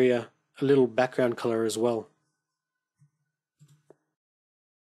this area a little background color as well.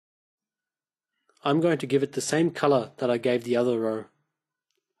 I'm going to give it the same color that I gave the other row.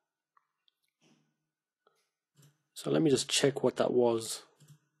 So let me just check what that was.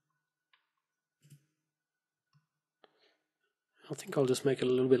 I think I'll just make it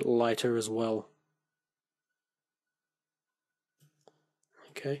a little bit lighter as well.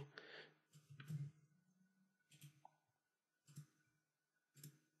 Okay.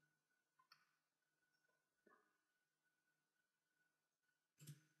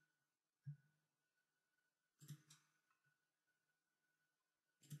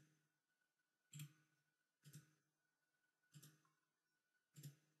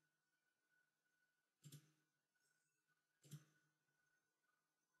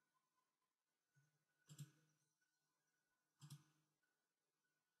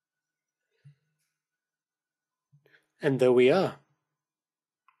 And there we are.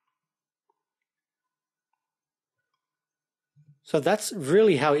 So that's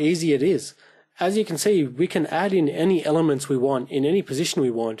really how easy it is. As you can see, we can add in any elements we want in any position we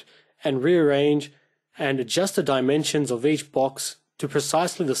want and rearrange and adjust the dimensions of each box to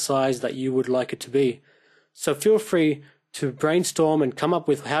precisely the size that you would like it to be. So feel free to brainstorm and come up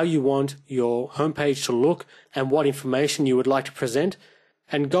with how you want your homepage to look and what information you would like to present,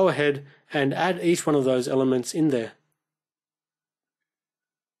 and go ahead and add each one of those elements in there.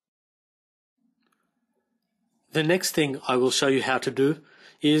 The next thing I will show you how to do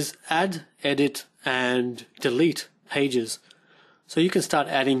is add, edit, and delete pages. So you can start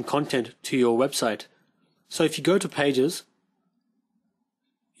adding content to your website. So if you go to Pages,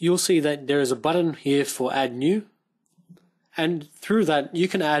 you'll see that there is a button here for Add New, and through that you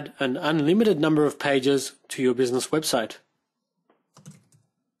can add an unlimited number of pages to your business website.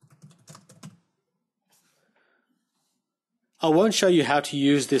 I won't show you how to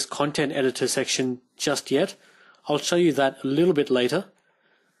use this content editor section just yet. I'll show you that a little bit later.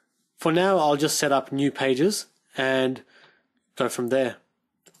 For now, I'll just set up new pages and go from there.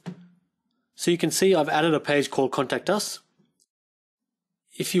 So you can see I've added a page called Contact Us.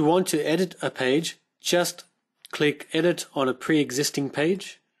 If you want to edit a page, just click Edit on a pre-existing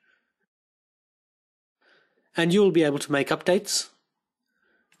page, and you will be able to make updates.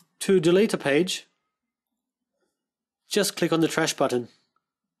 To delete a page, just click on the trash button.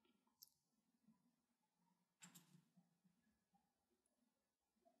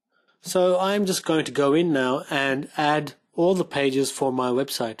 So I'm just going to go in now and add all the pages for my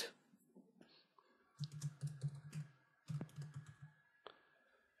website.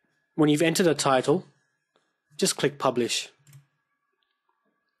 When you've entered a title, just click Publish.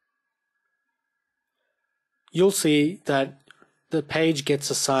 You'll see that the page gets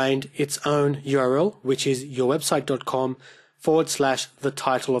assigned its own URL, which is yourwebsite.com/the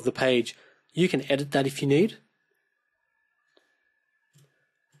title of the page. You can edit that if you need.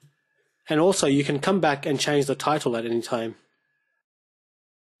 And also you can come back and change the title at any time.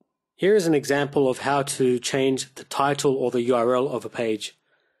 Here is an example of how to change the title or the URL of a page.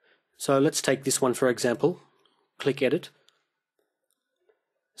 So let's take this one for example. Click Edit.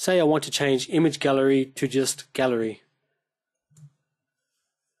 Say I want to change Image Gallery to just Gallery.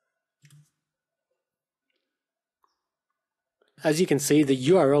 As you can see, the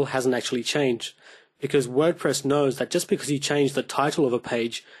URL hasn't actually changed, because WordPress knows that just because you change the title of a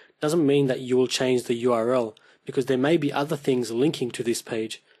page doesn't mean that you will change the URL, because there may be other things linking to this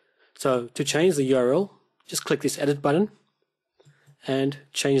page. So to change the URL, just click this Edit button and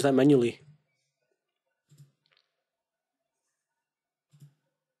change that manually.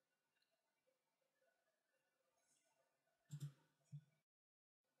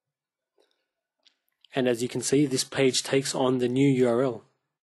 And as you can see, this page takes on the new URL.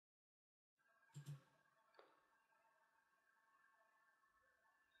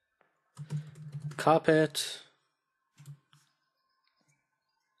 Carpet.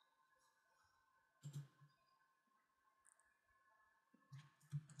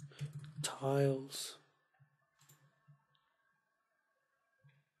 Tiles.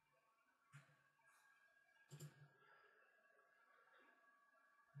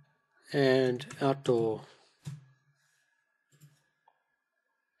 And outdoor.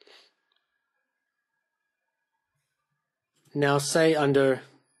 Now say under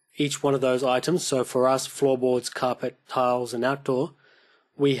each one of those items, so for us floorboards, carpet, tiles and outdoor,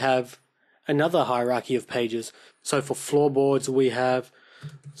 we have another hierarchy of pages. So for floorboards we have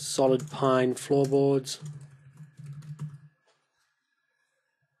solid pine floorboards,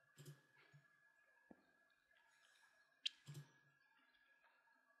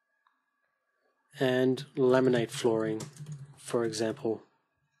 and laminate flooring, for example.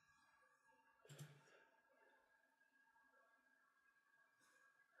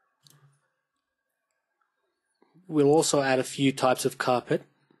 We'll also add a few types of carpet.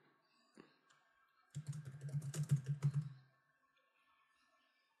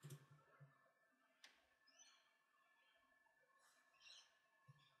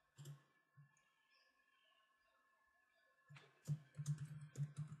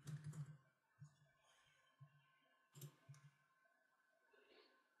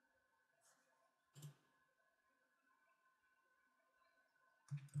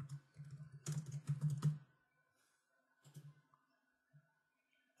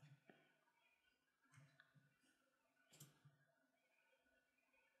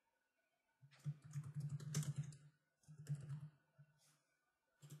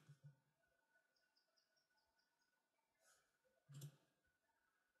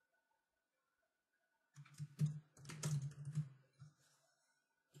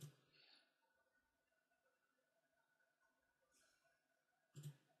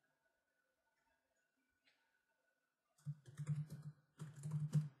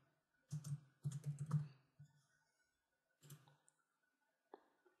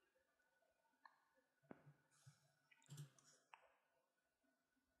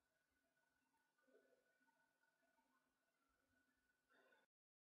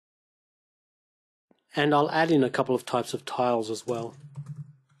 And I'll add in a couple of types of tiles as well.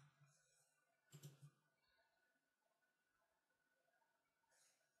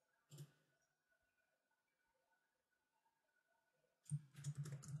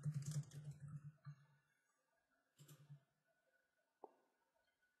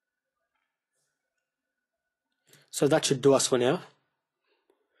 So that should do us for now.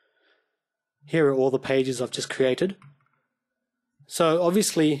 Here are all the pages I've just created. So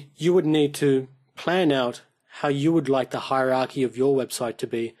obviously you would need to plan out how you would like the hierarchy of your website to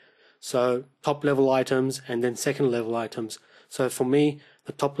be. So top level items and then second level items. So for me,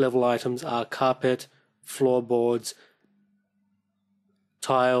 the top level items are carpet, floorboards,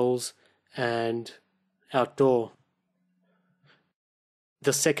 tiles, and outdoor.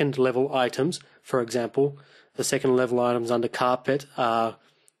 The second level items, for example, the second level items under carpet are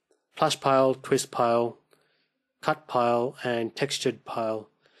plush pile, twist pile, cut pile, and textured pile.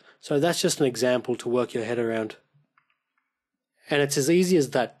 So that's just an example to work your head around. And it's as easy as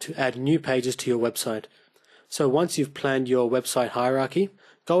that to add new pages to your website. So once you've planned your website hierarchy,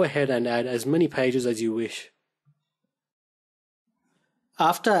 go ahead and add as many pages as you wish.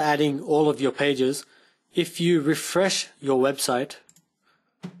 After adding all of your pages, if you refresh your website,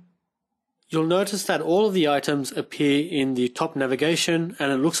 you'll notice that all of the items appear in the top navigation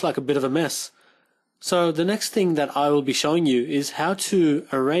and it looks like a bit of a mess. So the next thing that I will be showing you is how to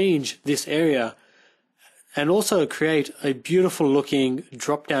arrange this area and also create a beautiful looking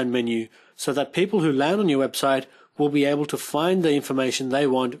drop-down menu so that people who land on your website will be able to find the information they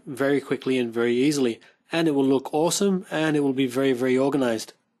want very quickly and very easily. And it will look awesome and it will be very, very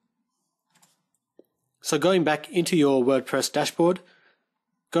organized. So going back into your WordPress dashboard,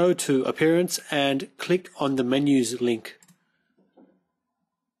 go to Appearance and click on the Menus link.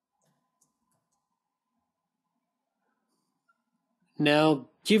 Now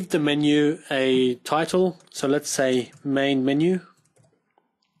give the menu a title, so let's say Main Menu.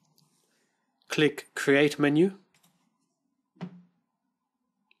 Click Create Menu.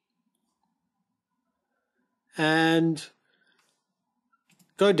 And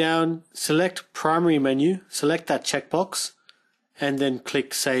go down, select Primary Menu, select that checkbox, and then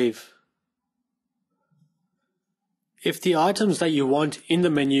click Save. If the items that you want in the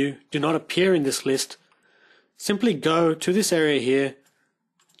menu do not appear in this list, simply go to this area here,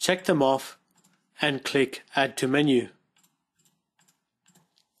 check them off, and click Add to Menu.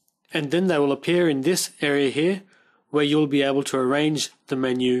 And then they will appear in this area here, where you'll be able to arrange the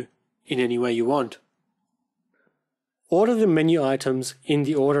menu in any way you want. Order the menu items in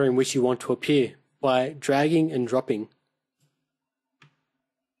the order in which you want to appear by dragging and dropping.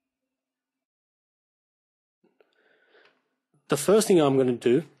 The first thing I'm going to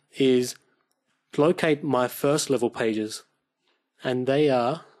do is locate my first level pages, and they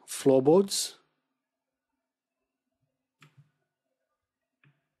are floorboards,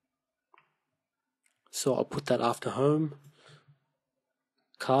 so I'll put that after home,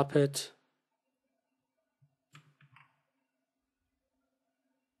 carpet,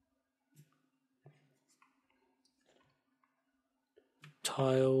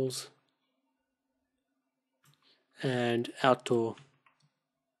 tiles, and outdoor.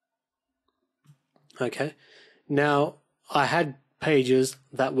 Okay, now I had pages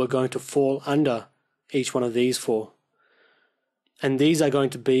that were going to fall under each one of these four, and these are going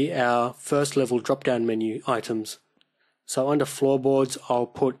to be our first level drop down menu items. So under floorboards I'll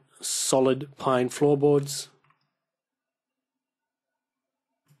put solid pine floorboards,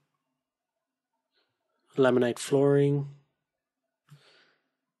 laminate flooring.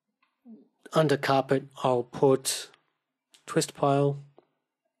 Under carpet I'll put twist pile,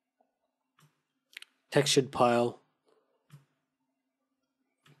 textured pile,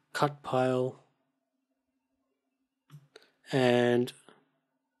 cut pile, and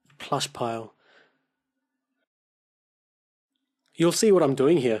plush pile. You'll see what I'm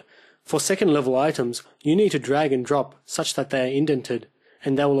doing here. For second level items, you need to drag and drop such that they are indented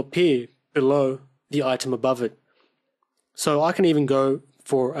and they will appear below the item above it. So I can even go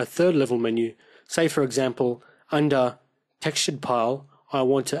for a third level menu. Say for example, under textured pile, I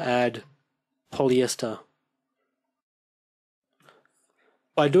want to add polyester.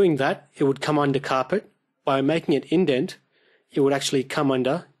 By doing that, it would come under carpet. By making it indent, it would actually come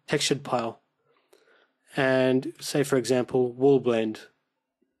under textured pile. And say for example, wool blend.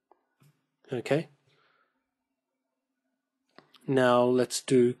 Okay. Now let's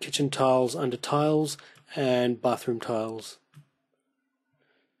do kitchen tiles under tiles and bathroom tiles.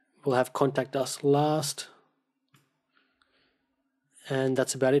 We'll have contact us last. And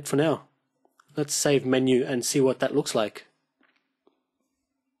that's about it for now. Let's save menu and see what that looks like.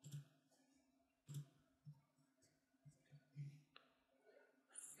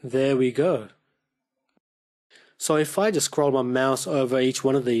 There we go. So if I just scroll my mouse over each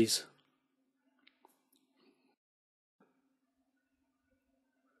one of these,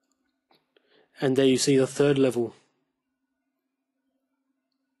 and there you see the third level.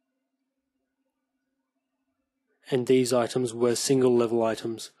 and these items were single level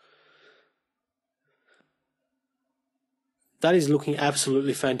items. That is looking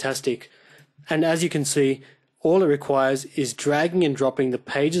absolutely fantastic. And as you can see, all it requires is dragging and dropping the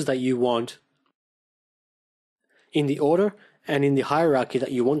pages that you want in the order and in the hierarchy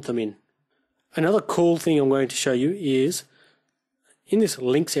that you want them in. Another cool thing I'm going to show you is in this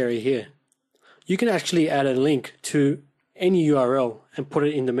links area here, you can actually add a link to any URL and put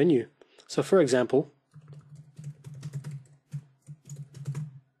it in the menu. So for example,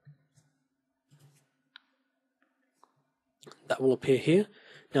 that will appear here.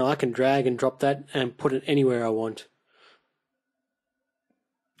 Now I can drag and drop that and put it anywhere I want.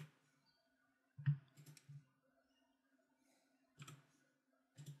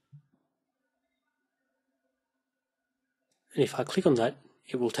 And if I click on that,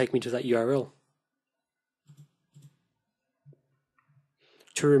 it will take me to that URL.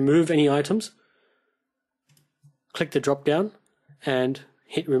 To remove any items, click the drop down and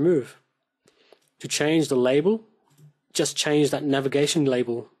hit remove. To change the label, just change that navigation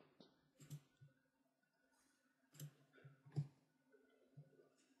label.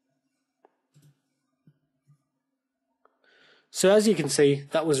 So as you can see,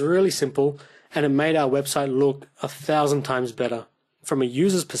 that was really simple, and it made our website look 1,000 times better. From a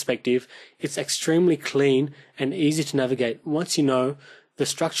user's perspective, it's extremely clean and easy to navigate. Once you know the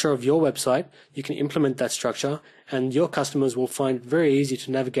structure of your website, you can implement that structure, and your customers will find it very easy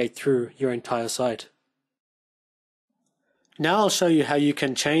to navigate through your entire site. Now I'll show you how you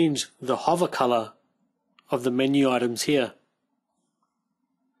can change the hover color of the menu items here.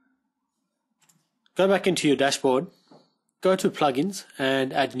 Go back into your dashboard, go to plugins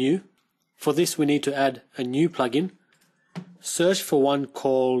and add new. For this we need to add a new plugin. Search for one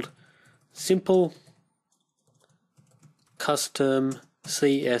called Simple Custom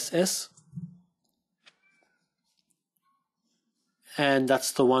CSS, and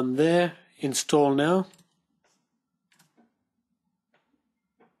that's the one there. Install now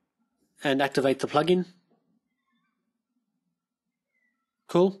and activate the plugin.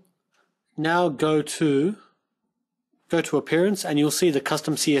 Cool. Now go to Appearance and you'll see the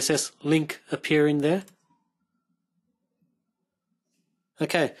Custom CSS link appear in there.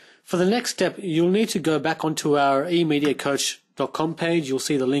 Okay, for the next step, you'll need to go back onto our eMediaCoach.com page. You'll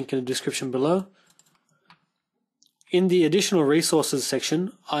see the link in the description below. In the additional resources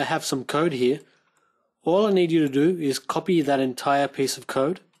section, I have some code here. All I need you to do is copy that entire piece of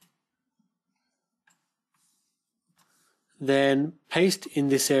code, then paste in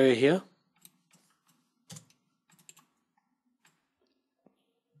this area here.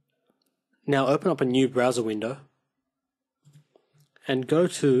 Now open up a new browser window and go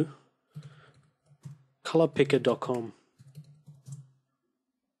to colorpicker.com.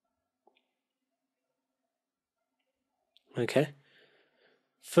 Okay.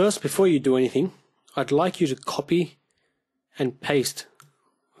 First, before you do anything, I'd like you to copy and paste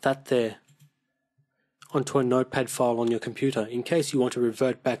that there onto a notepad file on your computer in case you want to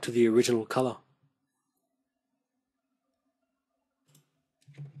revert back to the original color.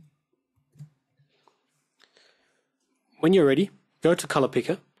 When you're ready, go to Color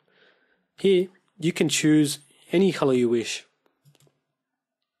Picker. Here, you can choose any color you wish.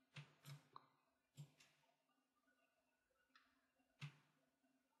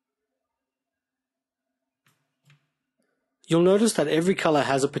 You'll notice that every color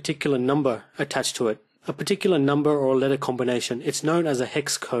has a particular number attached to it, a particular number or letter combination. It's known as a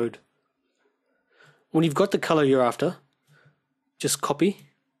hex code. When you've got the color you're after, just copy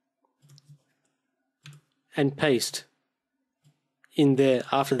and paste in there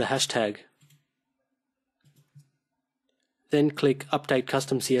after the hashtag. Then click Update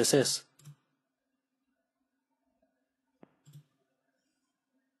Custom CSS.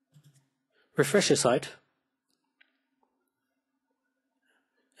 Refresh your site,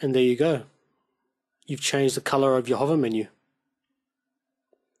 and there you go. You've changed the color of your hover menu.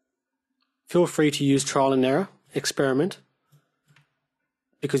 Feel free to use trial and error, experiment,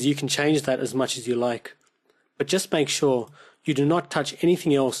 because you can change that as much as you like. But just make sure you do not touch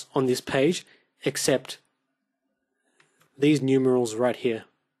anything else on this page except these numerals right here.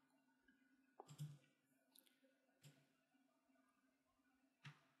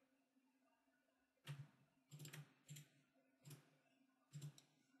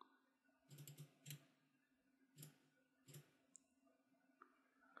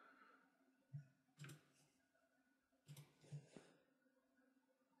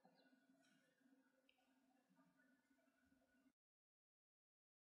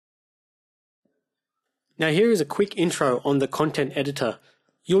 Now here is a quick intro on the content editor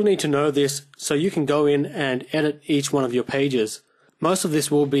You'll need to know this so you can go in and edit each one of your pages. Most of this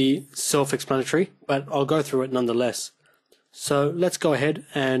will be self-explanatory, but I'll go through it nonetheless. So let's go ahead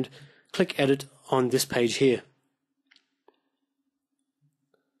and click Edit on this page here.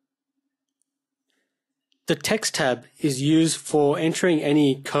 The Text tab is used for entering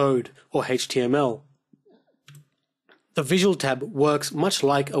any code or HTML. The Visual tab works much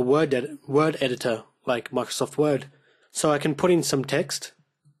like a Word editor, like Microsoft Word. So I can put in some text.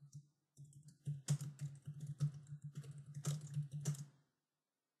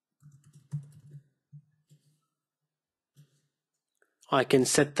 I can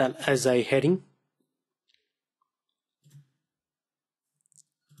set that as a heading.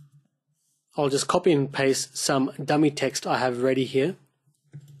 I'll just copy and paste some dummy text I have ready here.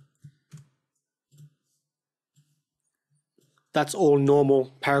 That's all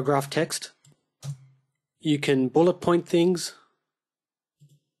normal paragraph text. You can bullet point things.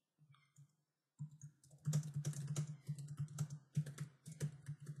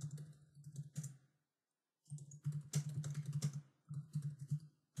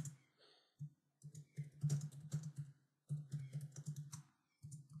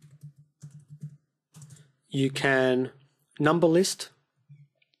 You can number list.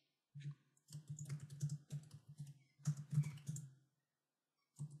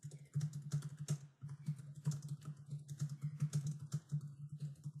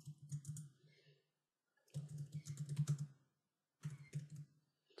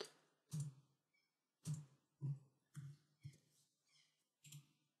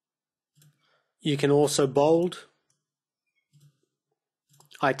 You can also bold,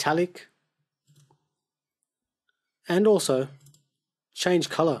 italic, and also change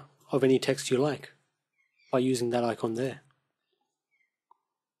color of any text you like by using that icon there.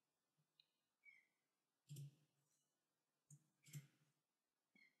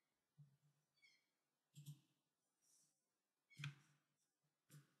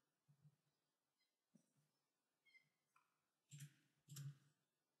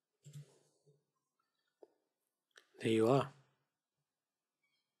 There you are.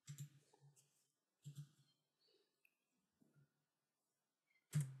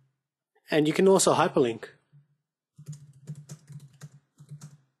 And you can also hyperlink.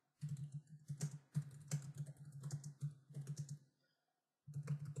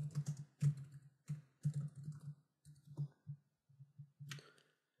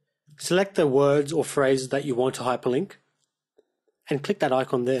 Select the words or phrases that you want to hyperlink and click that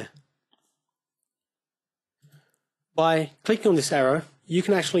icon there. By clicking on this arrow, you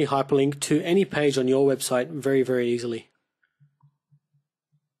can actually hyperlink to any page on your website very, very easily.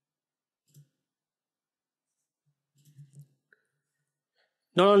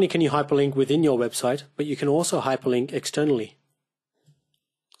 Not only can you hyperlink within your website, but you can also hyperlink externally.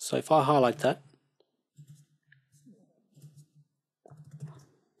 So if I highlight that,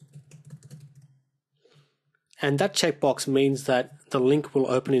 and that checkbox means that the link will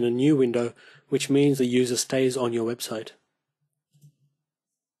open in a new window, which means the user stays on your website.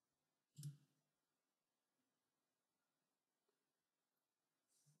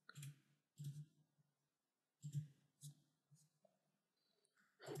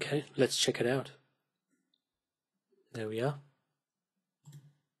 Okay, let's check it out. There we are.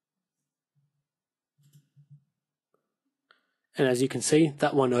 And as you can see,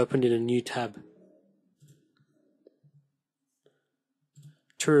 that one opened in a new tab.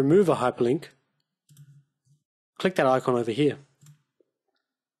 To remove a hyperlink, click that icon over here.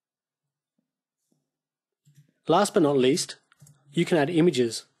 Last but not least, you can add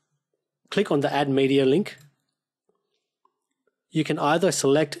images. Click on the Add Media link. You can either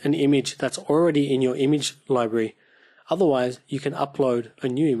select an image that's already in your image library, otherwise you can upload a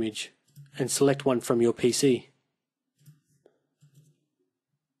new image and select one from your PC.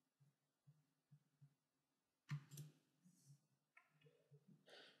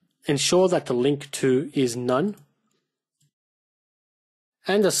 Ensure that the link to is none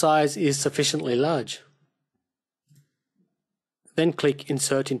and the size is sufficiently large. Then click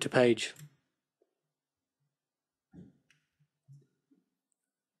Insert into Page.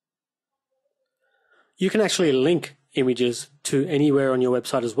 You can actually link images to anywhere on your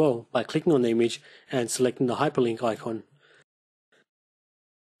website as well by clicking on the image and selecting the hyperlink icon.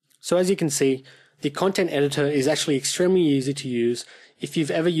 So as you can see, the content editor is actually extremely easy to use. If you've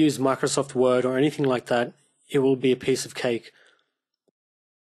ever used Microsoft Word or anything like that, it will be a piece of cake.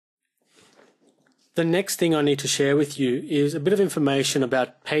 The next thing I need to share with you is a bit of information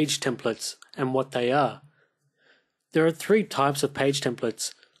about page templates and what they are. There are 3 types of page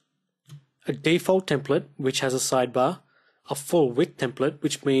templates. A default template, which has a sidebar, a full width template,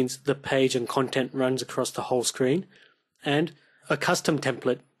 which means the page and content runs across the whole screen, and a custom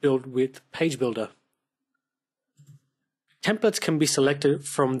template built with Page Builder. Templates can be selected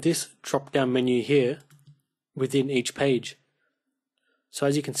from this drop-down menu here within each page. So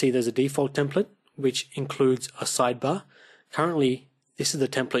as you can see, there's a default template which includes a sidebar. Currently, this is the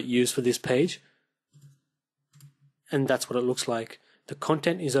template used for this page, and that's what it looks like. The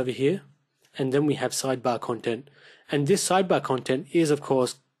content is over here, and then we have sidebar content. And this sidebar content is, of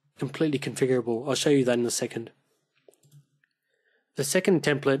course, completely configurable. I'll show you that in a second. The second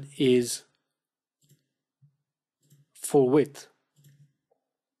template is full width.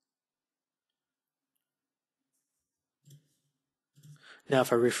 Now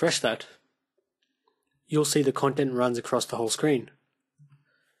if I refresh that, you'll see the content runs across the whole screen.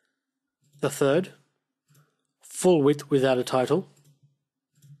 The third, full width without a title.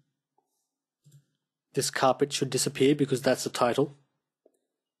 This carpet should disappear because that's the title.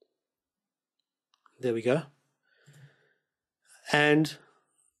 There we go. And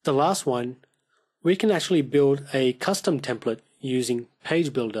the last one, we can actually build a custom template using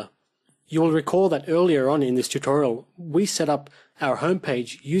Page Builder. You'll recall that earlier on in this tutorial, we set up our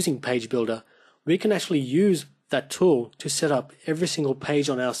homepage using Page Builder. We can actually use that tool to set up every single page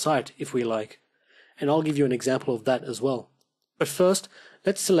on our site if we like. And I'll give you an example of that as well. But first,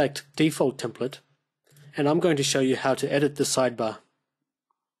 let's select Default Template, and I'm going to show you how to edit the sidebar.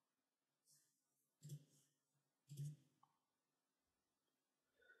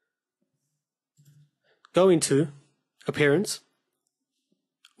 Go into Appearance,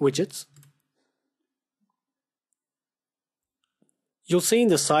 Widgets. You'll see in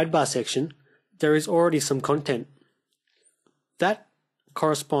the sidebar section there is already some content. That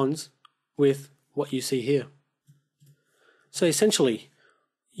corresponds with what you see here. So essentially,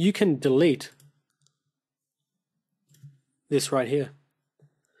 you can delete this right here.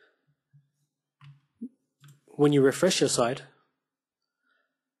 When you refresh your site,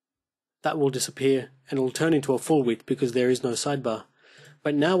 that will disappear and it will turn into a full width because there is no sidebar.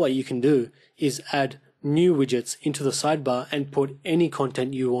 But now what you can do is add new widgets into the sidebar and put any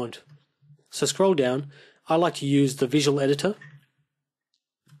content you want. So scroll down. I like to use the visual editor.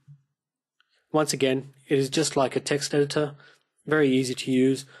 Once again, it is just like a text editor, very easy to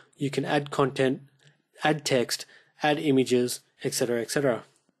use. You can add content, add text, add images, etc., etc.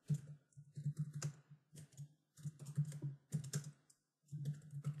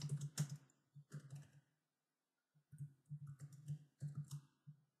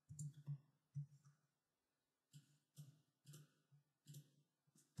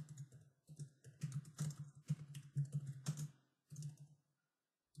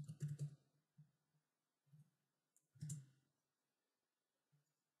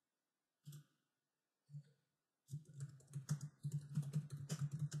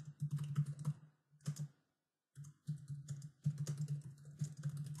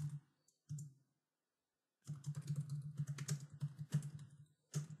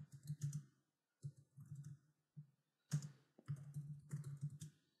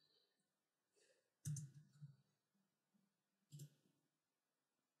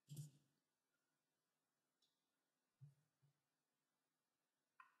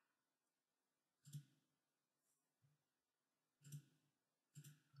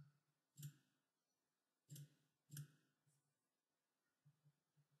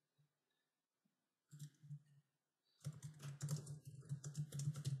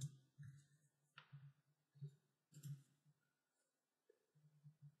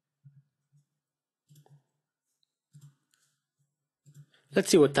 Let's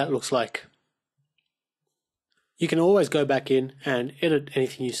see what that looks like. You can always go back in and edit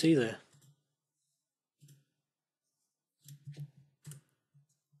anything you see there.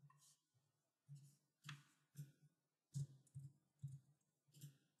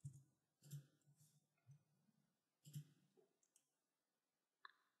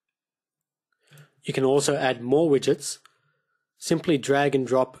 You can also add more widgets. Simply drag and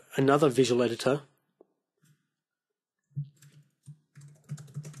drop another visual editor.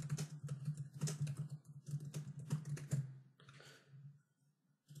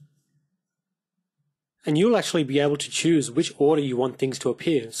 And you'll actually be able to choose which order you want things to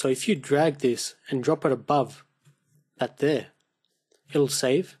appear. So if you drag this and drop it above that there, it'll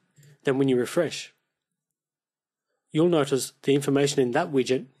save. Then when you refresh, you'll notice the information in that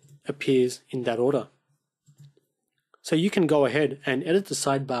widget appears in that order. So you can go ahead and edit the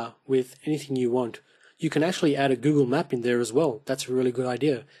sidebar with anything you want. You can actually add a Google map in there as well. That's a really good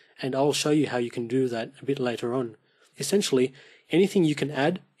idea. And I'll show you how you can do that a bit later on. Essentially, anything you can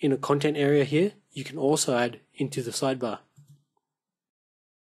add in a content area here, you can also add into the sidebar.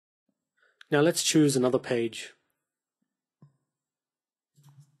 Now let's choose another page.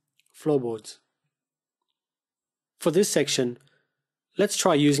 Floorboards. For this section, let's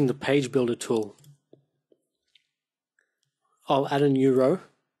try using the Page Builder tool. I'll add a new row.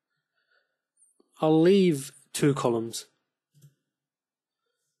 I'll leave 2 columns.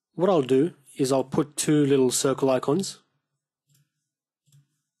 What I'll do is I'll put 2 little circle icons.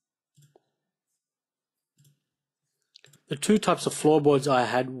 The 2 types of floorboards I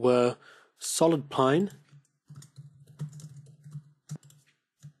had were solid pine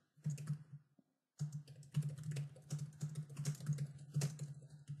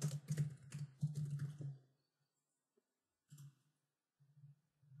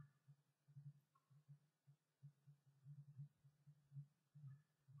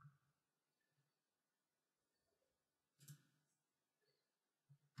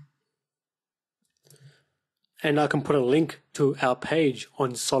and I can put a link to our page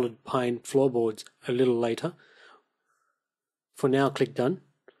on solid pine floorboards a little later. For now, click Done.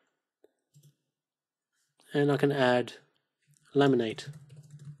 And I can add laminate.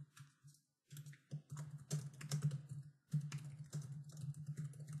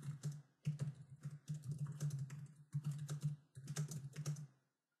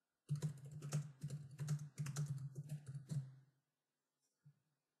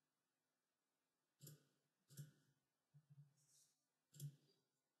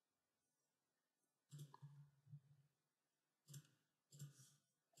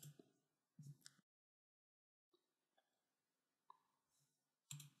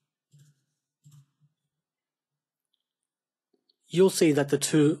 You'll see that the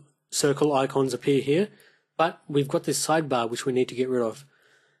 2 circle icons appear here, but we've got this sidebar which we need to get rid of.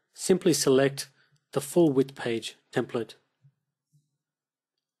 Simply select the full width page template.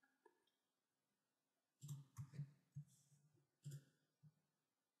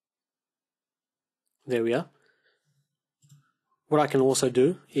 There we are. What I can also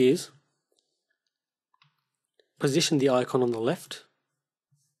do is position the icon on the left,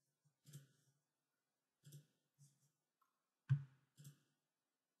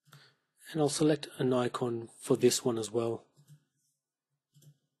 and I'll select an icon for this one as well.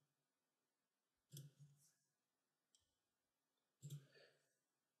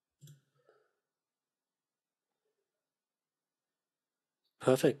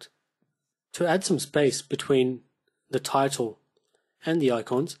 Perfect. To add some space between the title and the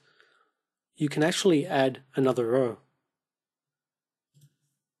icons, you can actually add another row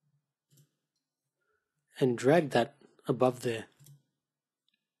and drag that above there.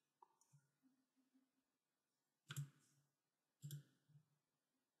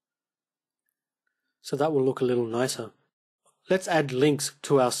 So that will look a little nicer. Let's add links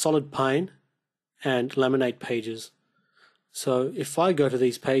to our solid pine and laminate pages. So if I go to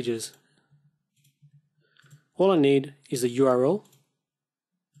these pages, all I need is a URL,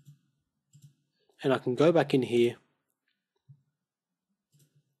 and I can go back in here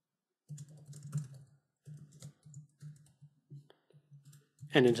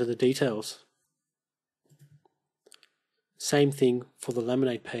and enter the details. Same thing for the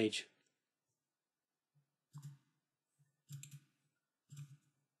laminate page.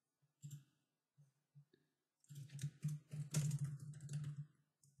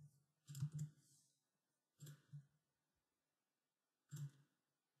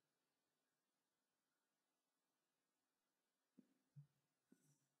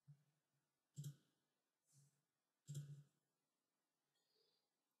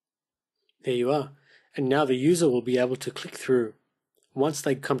 There you are. And now the user will be able to click through. Once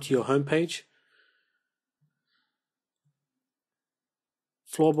they come to your home page,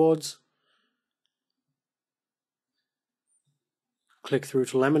 floorboards, click through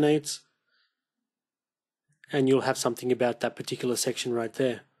to laminates, and you'll have something about that particular section right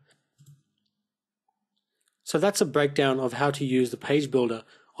there. So that's a breakdown of how to use the page builder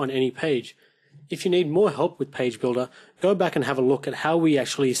on any page. If you need more help with Page Builder, go back and have a look at how we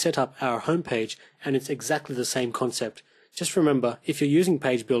actually set up our homepage, and it's exactly the same concept. Just remember, if you're using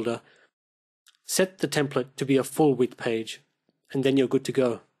Page Builder, set the template to be a full width page, and then you're good to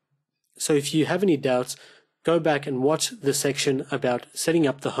go. So if you have any doubts, go back and watch the section about setting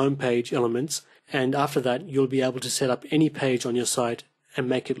up the homepage elements, and after that you'll be able to set up any page on your site and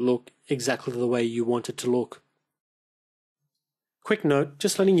make it look exactly the way you want it to look. Quick note,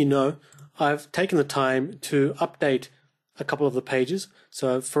 just letting you know, I've taken the time to update a couple of the pages.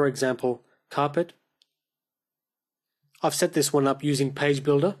 So for example, carpet. I've set this one up using Page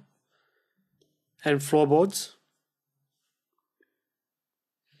Builder. And floorboards.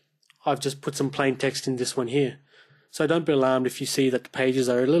 I've just put some plain text in this one here. So don't be alarmed if you see that the pages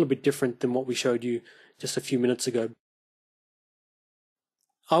are a little bit different than what we showed you just a few minutes ago.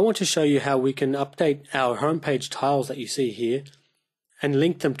 I want to show you how we can update our homepage tiles that you see here and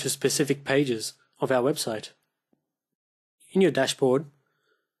link them to specific pages of our website. In your dashboard,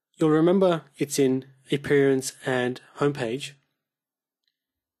 you'll remember it's in Appearance and Homepage.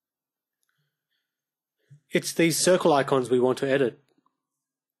 It's these circle icons we want to edit.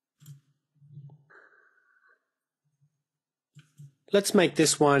 Let's make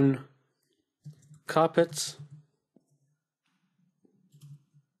this one Carpets.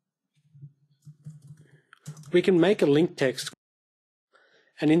 We can make a link text,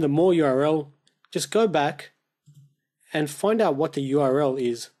 and in the More URL, just go back and find out what the URL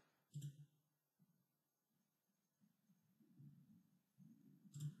is.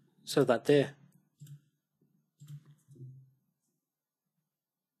 So that there.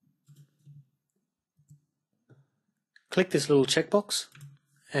 Click this little checkbox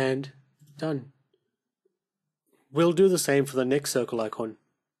and done. We'll do the same for the next circle icon.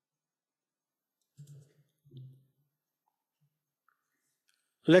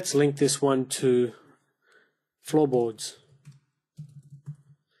 Let's link this one to floorboards.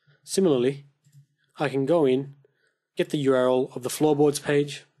 Similarly, I can go in, get the URL of the floorboards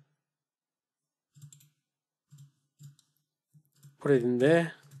page, put it in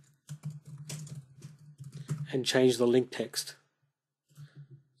there, and change the link text.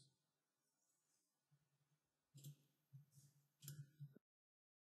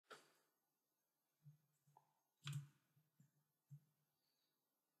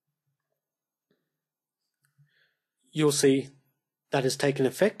 You'll see that has taken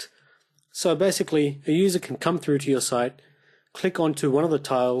effect. So basically, a user can come through to your site, click onto one of the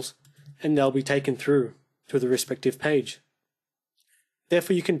tiles, and they'll be taken through to the respective page.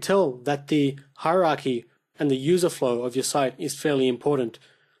 Therefore, you can tell that the hierarchy and the user flow of your site is fairly important.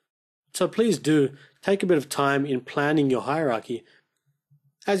 So please do take a bit of time in planning your hierarchy.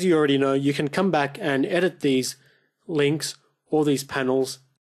 As you already know, you can come back and edit these links or these panels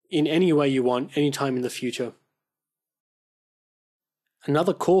in any way you want, anytime in the future.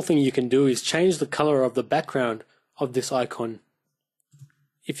 Another cool thing you can do is change the color of the background of this icon.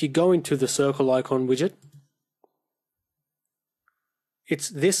 If you go into the circle icon widget, it's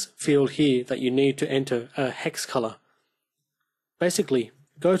this field here that you need to enter a hex color. Basically,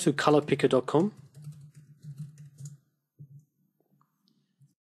 go to colorpicker.com.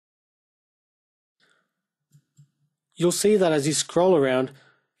 You'll see that as you scroll around,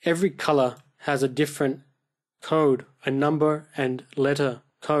 every color has a different code, a number and letter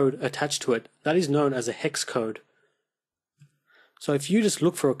code attached to it. That is known as a hex code. So if you just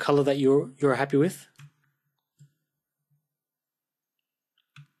look for a color that you're happy with,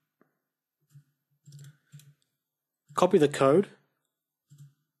 copy the code,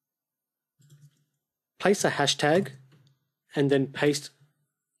 place a hashtag, and then paste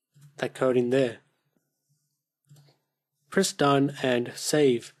that code in there. Press done and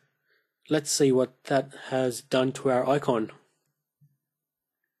save. Let's see what that has done to our icon.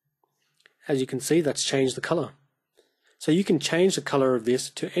 As you can see, that's changed the color. So you can change the color of this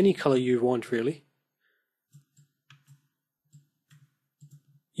to any color you want, really.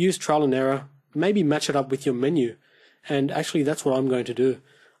 Use trial and error, maybe match it up with your menu, and actually that's what I'm going to do.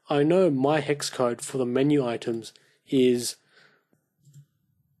 I know my hex code for the menu items is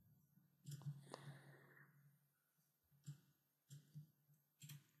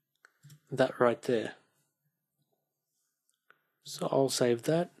that right there. So I'll save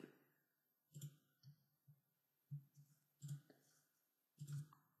that.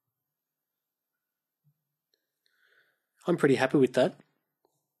 I'm pretty happy with that.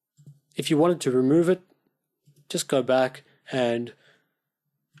 If you wanted to remove it, just go back and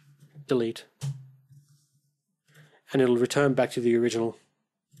delete. And it'll return back to the original.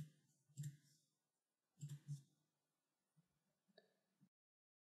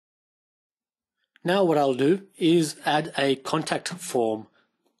 Now what I'll do is add a contact form.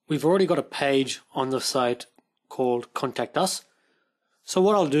 We've already got a page on the site called Contact Us. So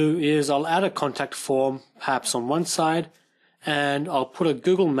what I'll do is I'll add a contact form perhaps on one side, and I'll put a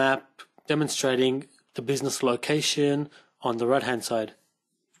Google map demonstrating the business location on the right hand side.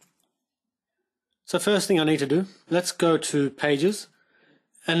 So first thing I need to do, let's go to Pages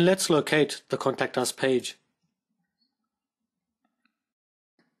and let's locate the Contact Us page.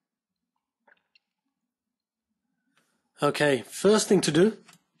 Okay, first thing to do,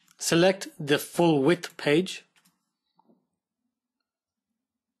 select the full width page.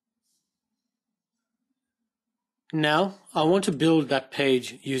 Now I want to build that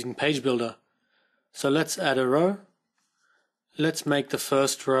page using Page Builder. So let's add a row let's make the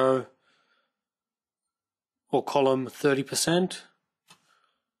first row or column 30%.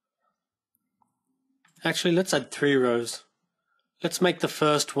 Actually, let's add 3 rows. Let's make the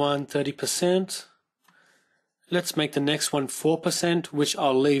first one 30%. Let's make the next one 4%, which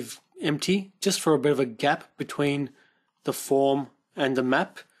I'll leave empty just for a bit of a gap between the form and the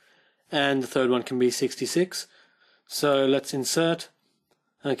map. And the third one can be 66. So let's insert.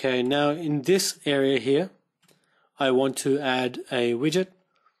 Okay, now in this area here, I want to add a widget,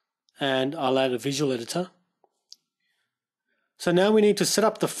 and I'll add a visual editor. So now we need to set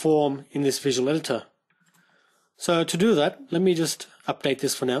up the form in this visual editor. So to do that, let me just update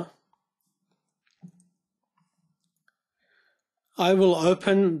this for now. I will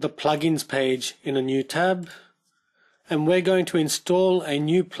open the plugins page in a new tab, and we're going to install a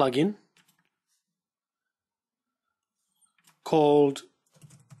new plugin called,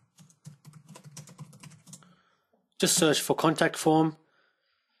 just search for contact form,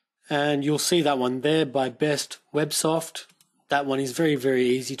 and you'll see that one there by Best Websoft. That one is very, very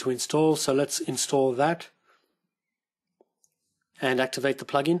easy to install, so let's install that and activate the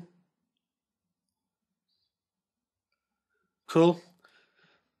plugin. Cool.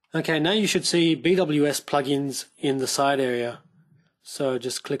 Okay, now you should see BWS plugins in the side area. So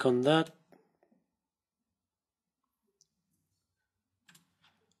just click on that.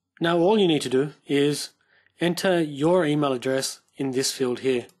 Now all you need to do is enter your email address in this field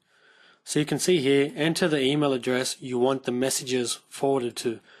here. So you can see here, enter the email address you want the messages forwarded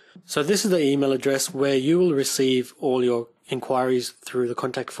to. So this is the email address where you will receive all your inquiries through the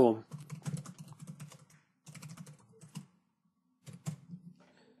contact form.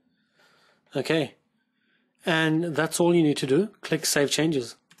 Okay, and that's all you need to do. Click Save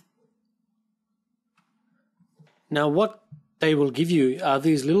Changes. Now what they will give you are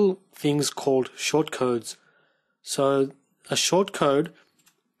these little things called shortcodes. So a shortcode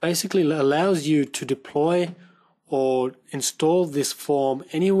basically allows you to deploy or install this form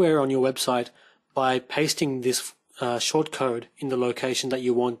anywhere on your website by pasting this shortcode in the location that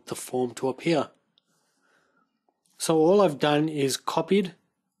you want the form to appear. So all I've done is copied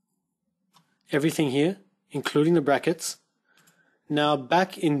everything here, including the brackets. Now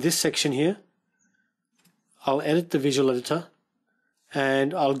back in this section here, I'll edit the visual editor,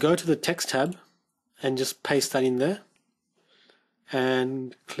 and I'll go to the text tab and just paste that in there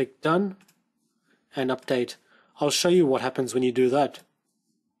and click Done and Update. I'll show you what happens when you do that.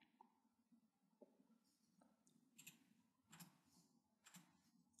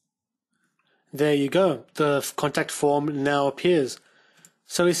 There you go, the contact form now appears.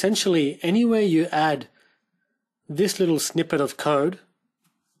 So essentially, anywhere you add this little snippet of code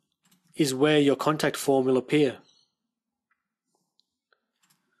is where your contact form will appear.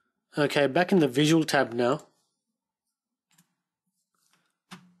 Okay, back in the visual tab now.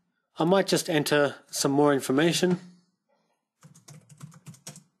 I might just enter some more information.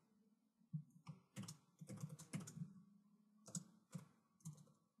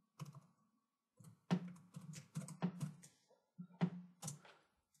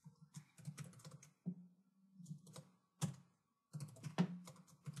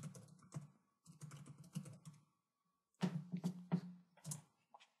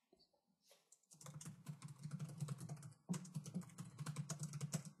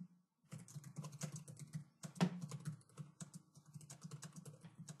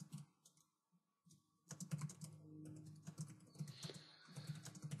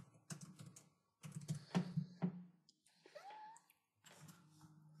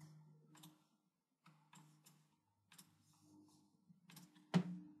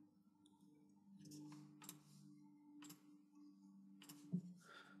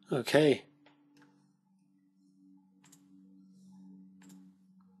 Okay.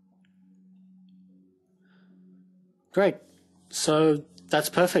 Great. So that's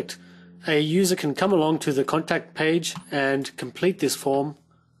perfect. A user can come along to the contact page and complete this form,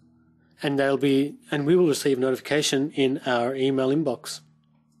 and we will receive notification in our email inbox.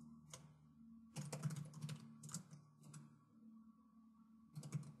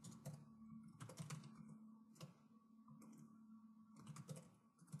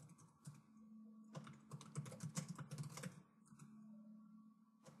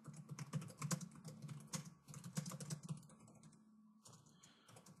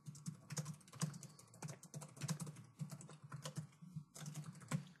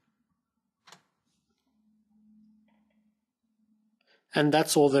 And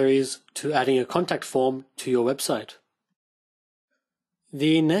that's all there is to adding a contact form to your website.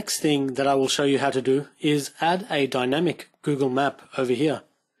 The next thing that I will show you how to do is add a dynamic Google map over here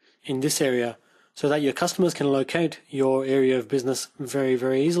in this area. so that your customers can locate your area of business very,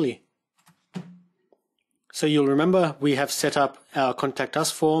 very easily. So you'll remember we have set up our Contact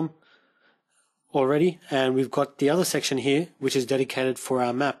Us form already, and we've got the other section here which is dedicated for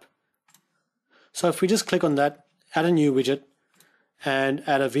our map. So if we just click on that, add a new widget and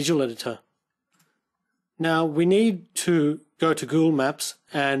add a visual editor. Now we need to go to Google Maps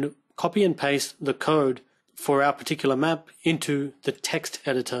and copy and paste the code for our particular map into the text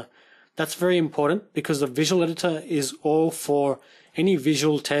editor. That's very important because the visual editor is all for any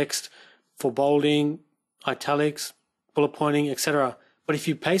visual text, for bolding, italics, bullet pointing, etc. But if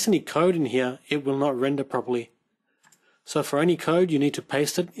you paste any code in here, it will not render properly. So for any code, you need to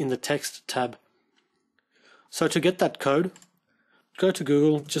paste it in the text tab. So to get that code, go to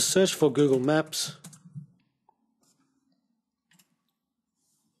Google, just search for Google Maps.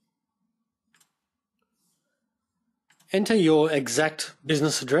 Enter your exact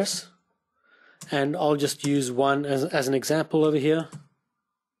business address, and I'll just use one as an example over here.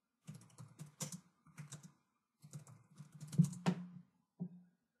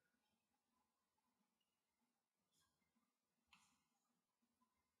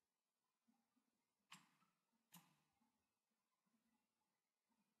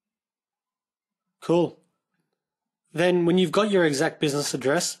 Cool. Then when you've got your exact business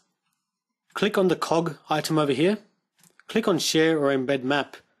address, click on the cog item over here, click on Share or Embed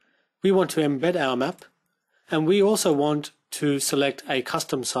Map. We want to embed our map, and we also want to select a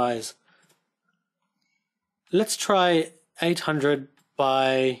custom size. Let's try 800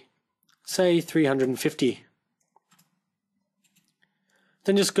 by, say, 350.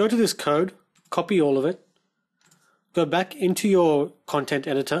 Then just go to this code, copy all of it, go back into your content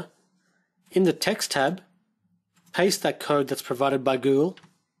editor. In the text tab, paste that code that's provided by Google,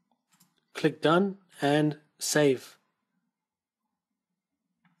 click Done and Save.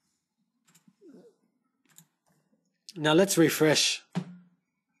 Now let's refresh.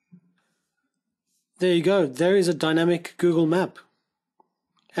 There you go, there is a dynamic Google map.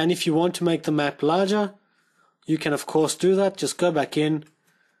 And if you want to make the map larger, you can of course do that. Just go back in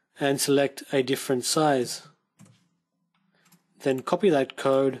and select a different size. Then copy that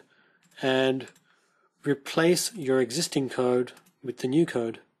code and replace your existing code with the new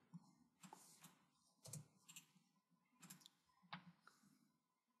code.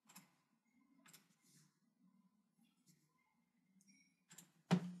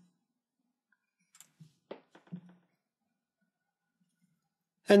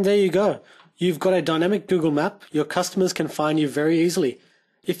 And there you go. You've got a dynamic Google map. Your customers can find you very easily.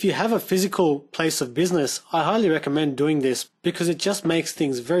 If you have a physical place of business, I highly recommend doing this because it just makes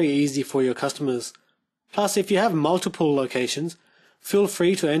things very easy for your customers. Plus, if you have multiple locations, feel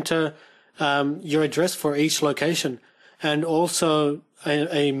free to enter your address for each location and also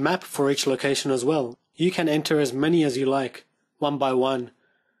a map for each location as well. You can enter as many as you like, one by one.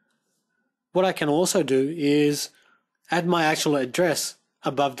 What I can also do is add my actual address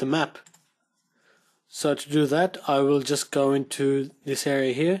above the map. So to do that, I will just go into this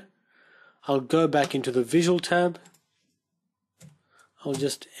area here. I'll go back into the visual tab. I'll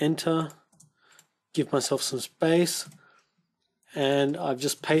just enter, give myself some space, and I've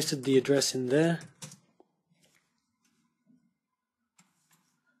just pasted the address in there.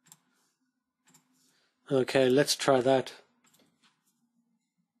 Okay, let's try that.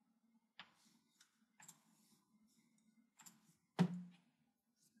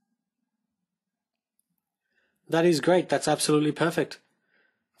 That is great. That's absolutely perfect.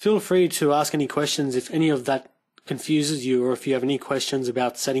 Feel free to ask any questions if any of that confuses you or if you have any questions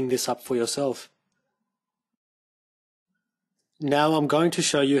about setting this up for yourself. Now I'm going to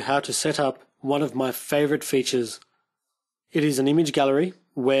show you how to set up one of my favorite features. It is an image gallery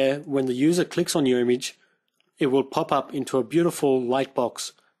where when the user clicks on your image, it will pop up into a beautiful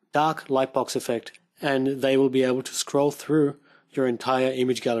lightbox, dark lightbox effect, and they will be able to scroll through your entire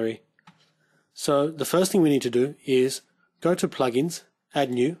image gallery. So the first thing we need to do is go to Plugins,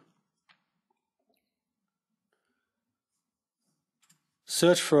 Add New,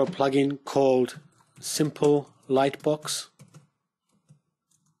 search for a plugin called Simple Lightbox,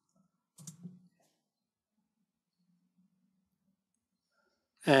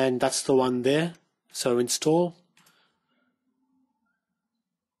 and that's the one there. So install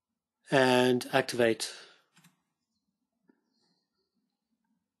and activate.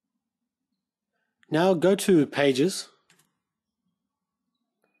 Now go to Pages.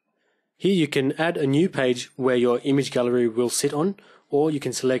 Here you can add a new page where your image gallery will sit on, or you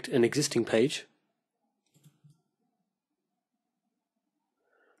can select an existing page.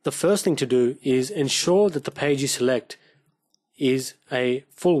 The first thing to do is ensure that the page you select is a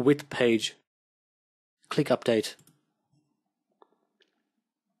full width page. click Update.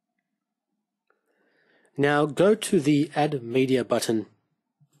 Now go to the Add Media button.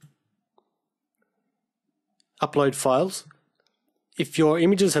 Upload files. If your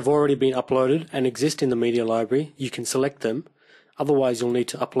images have already been uploaded and exist in the media library, you can select them. Otherwise, you'll need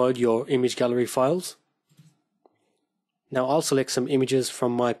to upload your image gallery files. Now I'll select some images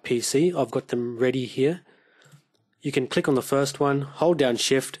from my PC. I've got them ready here. You can click on the first one, hold down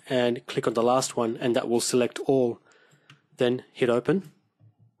Shift and click on the last one, and that will select all. Then hit Open.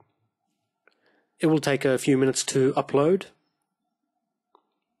 It will take a few minutes to upload.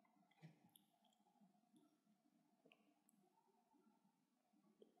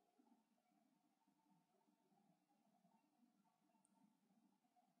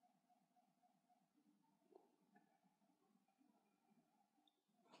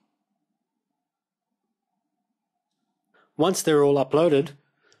 Once they're all uploaded,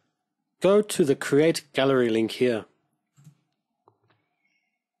 go to the Create Gallery link here.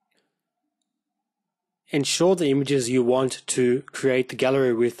 Ensure the images you want to create the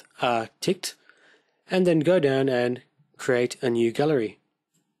gallery with are ticked, and then go down and create a new gallery.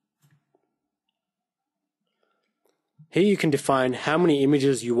 Here you can define how many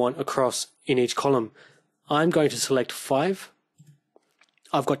images you want across in each column. I'm going to select 5.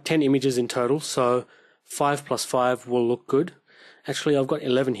 I've got 10 images in total, so 5 plus 5 will look good. Actually, I've got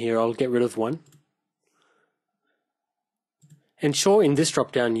 11 here. I'll get rid of one. Ensure in this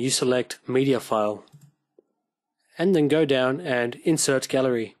drop-down you select Media File, and then go down and Insert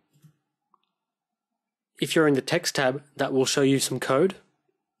Gallery. If you're in the Text tab, that will show you some code.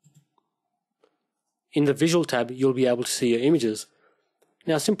 In the Visual tab, you'll be able to see your images.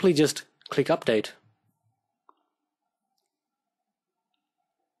 Now simply just click Update.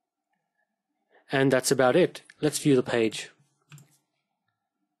 And that's about it. Let's view the page.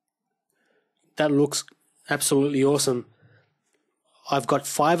 That looks absolutely awesome. I've got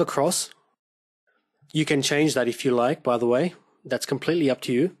 5 across. You can change that if you like, by the way. That's completely up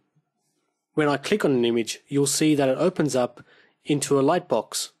to you. When I click on an image, you'll see that it opens up into a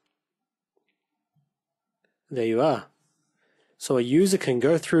lightbox. There you are. So a user can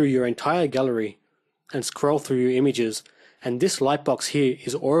go through your entire gallery and scroll through your images, and this lightbox here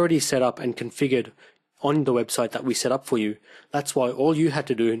is already set up and configured on the website that we set up for you. That's why all you had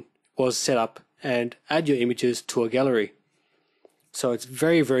to do was set up and add your images to a gallery. So it's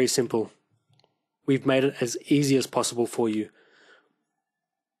very, very simple. We've made it as easy as possible for you.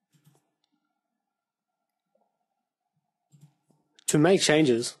 To make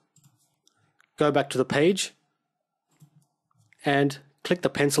changes, go back to the page and click the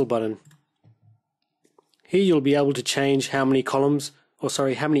pencil button. Here you'll be able to change how many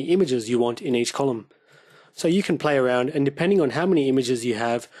images you want in each column. So you can play around, and depending on how many images you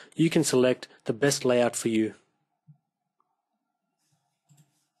have, you can select the best layout for you.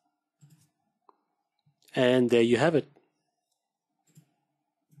 And there you have it.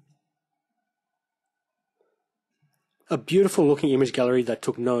 A beautiful looking image gallery that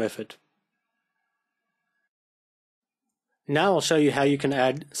took no effort. Now I'll show you how you can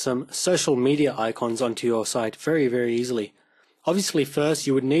add some social media icons onto your site very, very easily. Obviously, first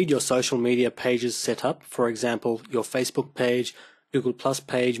you would need your social media pages set up. For example, your Facebook page, Google Plus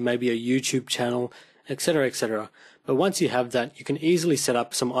page, maybe a YouTube channel, etc., etc. But once you have that, you can easily set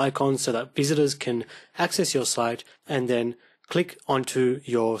up some icons so that visitors can access your site and then click onto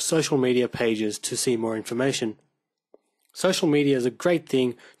your social media pages to see more information. Social media is a great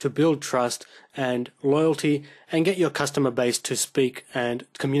thing to build trust and loyalty and get your customer base to speak and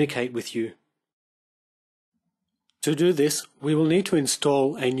communicate with you. To do this, we will need to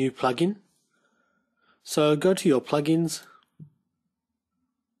install a new plugin. So go to your plugins,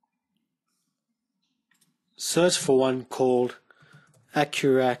 search for one called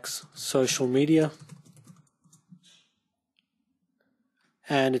Accurax Social Media,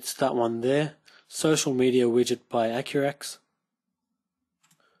 and it's that one there, Social Media Widget by Accurax.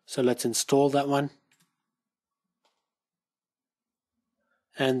 So let's install that one.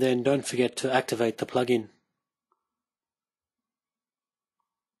 And then don't forget to activate the plugin.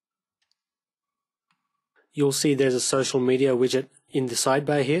 You'll see there's a social media widget in the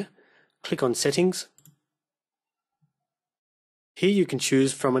sidebar here. Click on Settings. Here you can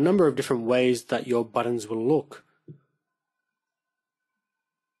choose from a number of different ways that your buttons will look.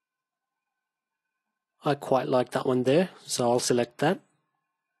 I quite like that one there, so I'll select that.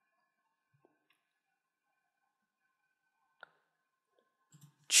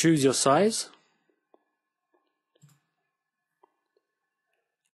 Choose your size.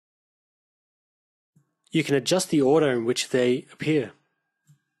 You can adjust the order in which they appear.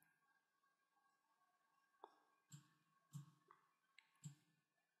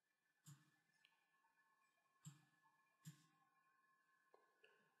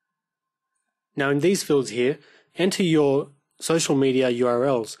 Now in these fields here, enter your social media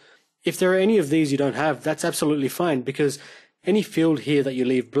URLs. If there are any of these you don't have, that's absolutely fine, because any field here that you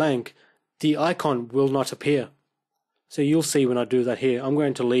leave blank, the icon will not appear. So you'll see when I do that here, I'm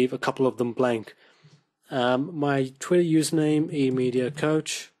going to leave a couple of them blank. My Twitter username,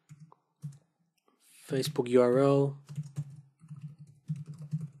 eMediaCoach, Facebook URL,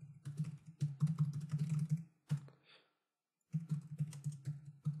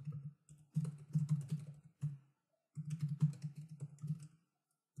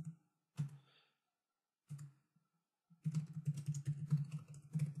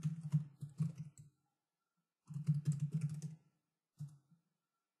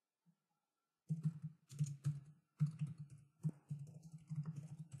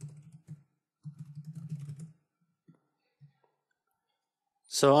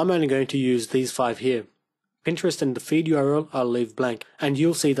 so I'm only going to use these 5 here. Pinterest and the feed URL I'll leave blank, and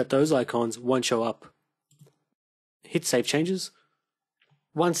you'll see that those icons won't show up. Hit Save Changes.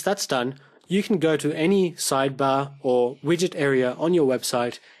 Once that's done, you can go to any sidebar or widget area on your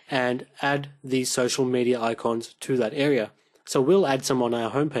website and add these social media icons to that area. So we'll add some on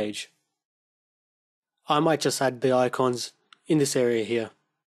our homepage. I might just add the icons in this area here.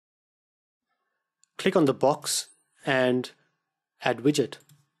 Click on the box and add widget.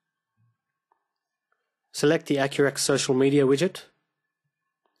 Select the Accurex social media widget,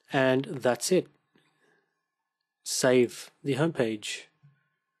 and that's it. Save the homepage.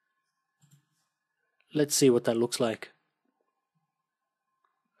 Let's see what that looks like.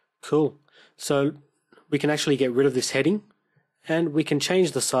 Cool. So we can actually get rid of this heading, and we can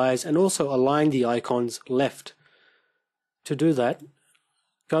change the size and also align the icons left. To do that,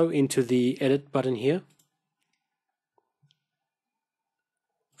 go into the Edit button here,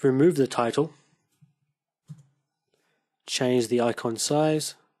 remove the title, change the icon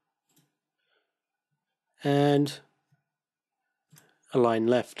size, and align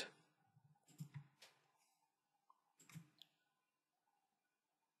left.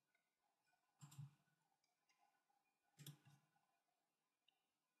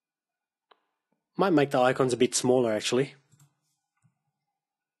 Might make the icons a bit smaller actually.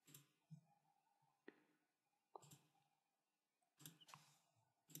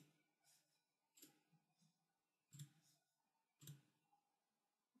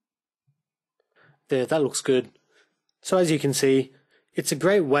 There, that looks good. So as you can see, it's a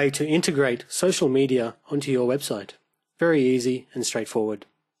great way to integrate social media onto your website. Very easy and straightforward.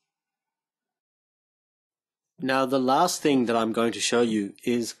 Now the last thing that I'm going to show you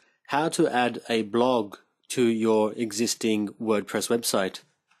is how to add a blog to your existing WordPress website.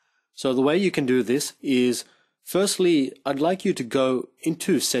 So the way you can do this is, firstly, I'd like you to go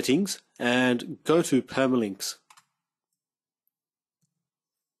into Settings and go to Permalinks.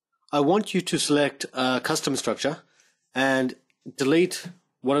 I want you to select Custom Structure and delete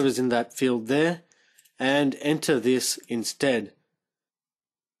whatever's in that field there and enter this instead.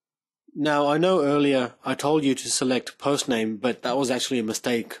 Now I know earlier I told you to select post name, but that was actually a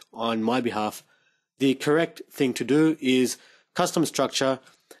mistake on my behalf. The correct thing to do is Custom Structure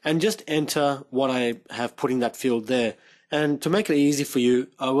and just enter what I have put in that field there. And to make it easy for you,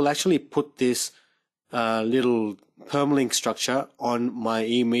 I will actually put this little permalink structure on my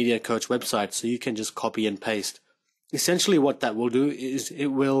eMediaCoach website, so you can just copy and paste. Essentially what that will do is it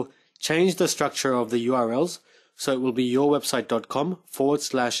will change the structure of the URLs, so it will be yourwebsite.com/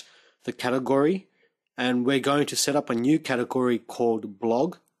 the category, and we're going to set up a new category called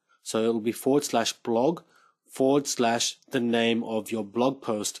blog, so it will be /blog/ the name of your blog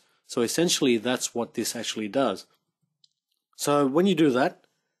post. So essentially that's what this actually does. So when you do that,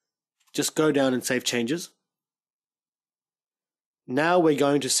 just go down and save changes. Now we're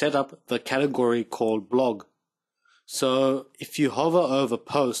going to set up the category called blog. So if you hover over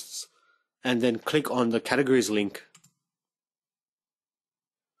posts and then click on the categories link,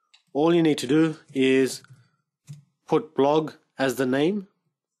 all you need to do is put blog as the name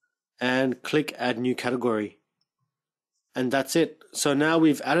and click add new category. And that's it. So now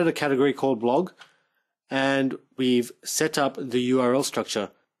we've added a category called blog and we've set up the URL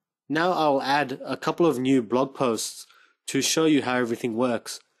structure. Now I'll add a couple of new blog posts to show you how everything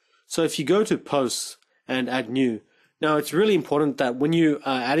works. So if you go to posts and add new, now it's really important that when you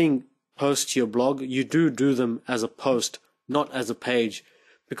are adding posts to your blog, you do them as a post, not as a page.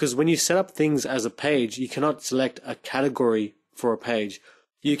 Because when you set up things as a page, you cannot select a category for a page.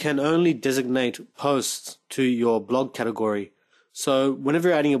 You can only designate posts to your blog category. So whenever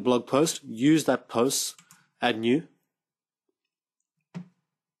you're adding a blog post, use that post, add new.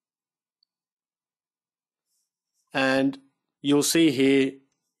 And you'll see here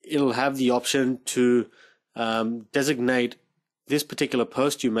it'll have the option to designate this particular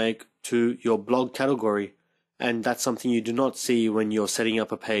post you make to your blog category, and that's something you do not see when you're setting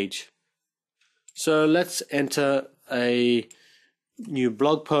up a page. So let's enter a new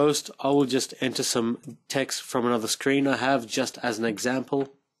blog post. I will just enter some text from another screen I have just as an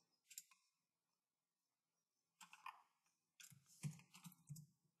example.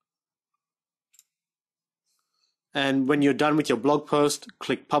 And when you're done with your blog post,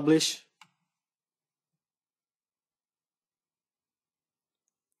 click publish.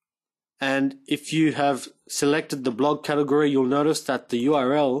 And if you have selected the blog category, you'll notice that the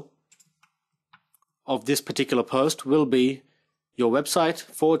URL of this particular post will be your website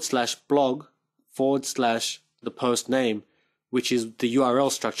 /blog/ the post name, which is the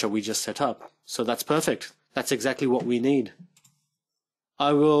URL structure we just set up. So that's perfect. That's exactly what we need.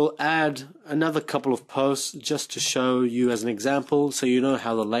 I will add another couple of posts just to show you as an example so you know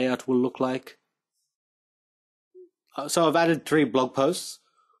how the layout will look like. So I've added 3 blog posts.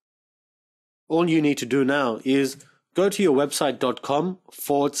 All you need to do now is go to your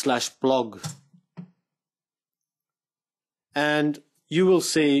website.com/blog, and you will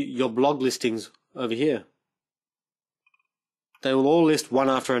see your blog listings over here. They will all list one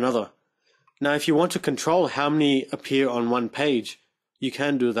after another. Now if you want to control how many appear on one page, you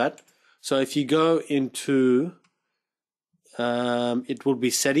can do that. So if you go into it will be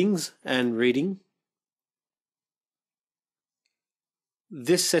settings and reading.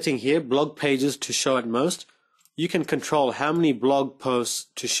 This setting here, blog pages to show at most, you can control how many blog posts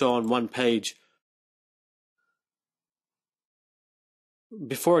to show on one page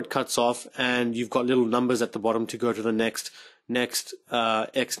before it cuts off, and you've got little numbers at the bottom to go to the next X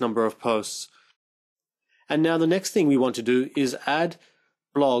number of posts. And now the next thing we want to do is add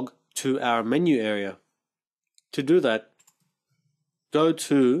blog to our menu area. To do that, go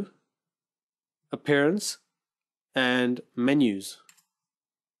to Appearance and Menus.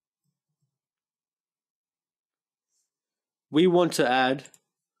 We want to add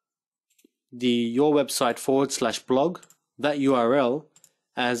the your website /blog, that URL,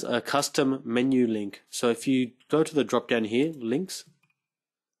 as a custom menu link. So if you go to the drop down here, links,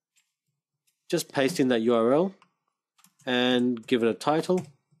 just paste in that URL and give it a title.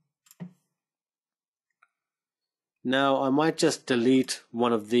 Now I might just delete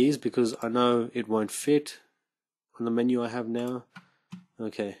one of these because I know it won't fit on the menu I have now.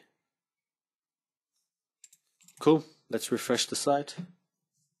 Okay. Cool. Let's refresh the site.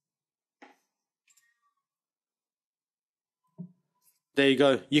 There you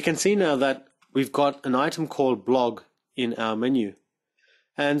go. You can see now that we've got an item called blog in our menu.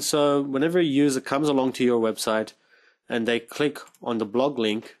 And so whenever a user comes along to your website and they click on the blog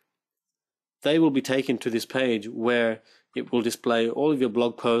link, they will be taken to this page where it will display all of your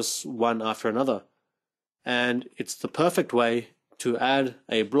blog posts one after another. And it's the perfect way to add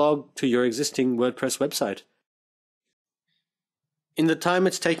a blog to your existing WordPress website. In the time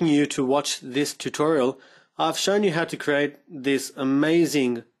it's taking you to watch this tutorial, I've shown you how to create this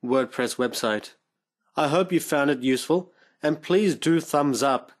amazing WordPress website. I hope you found it useful, and please do thumbs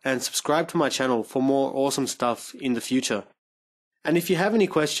up and subscribe to my channel for more awesome stuff in the future. And if you have any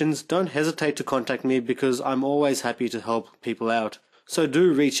questions, don't hesitate to contact me because I'm always happy to help people out. So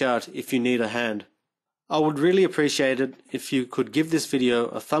do reach out if you need a hand. I would really appreciate it if you could give this video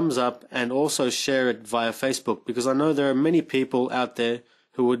a thumbs up and also share it via Facebook, because I know there are many people out there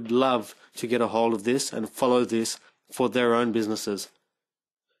who would love to get a hold of this and follow this for their own businesses.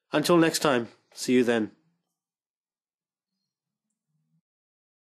 Until next time, see you then.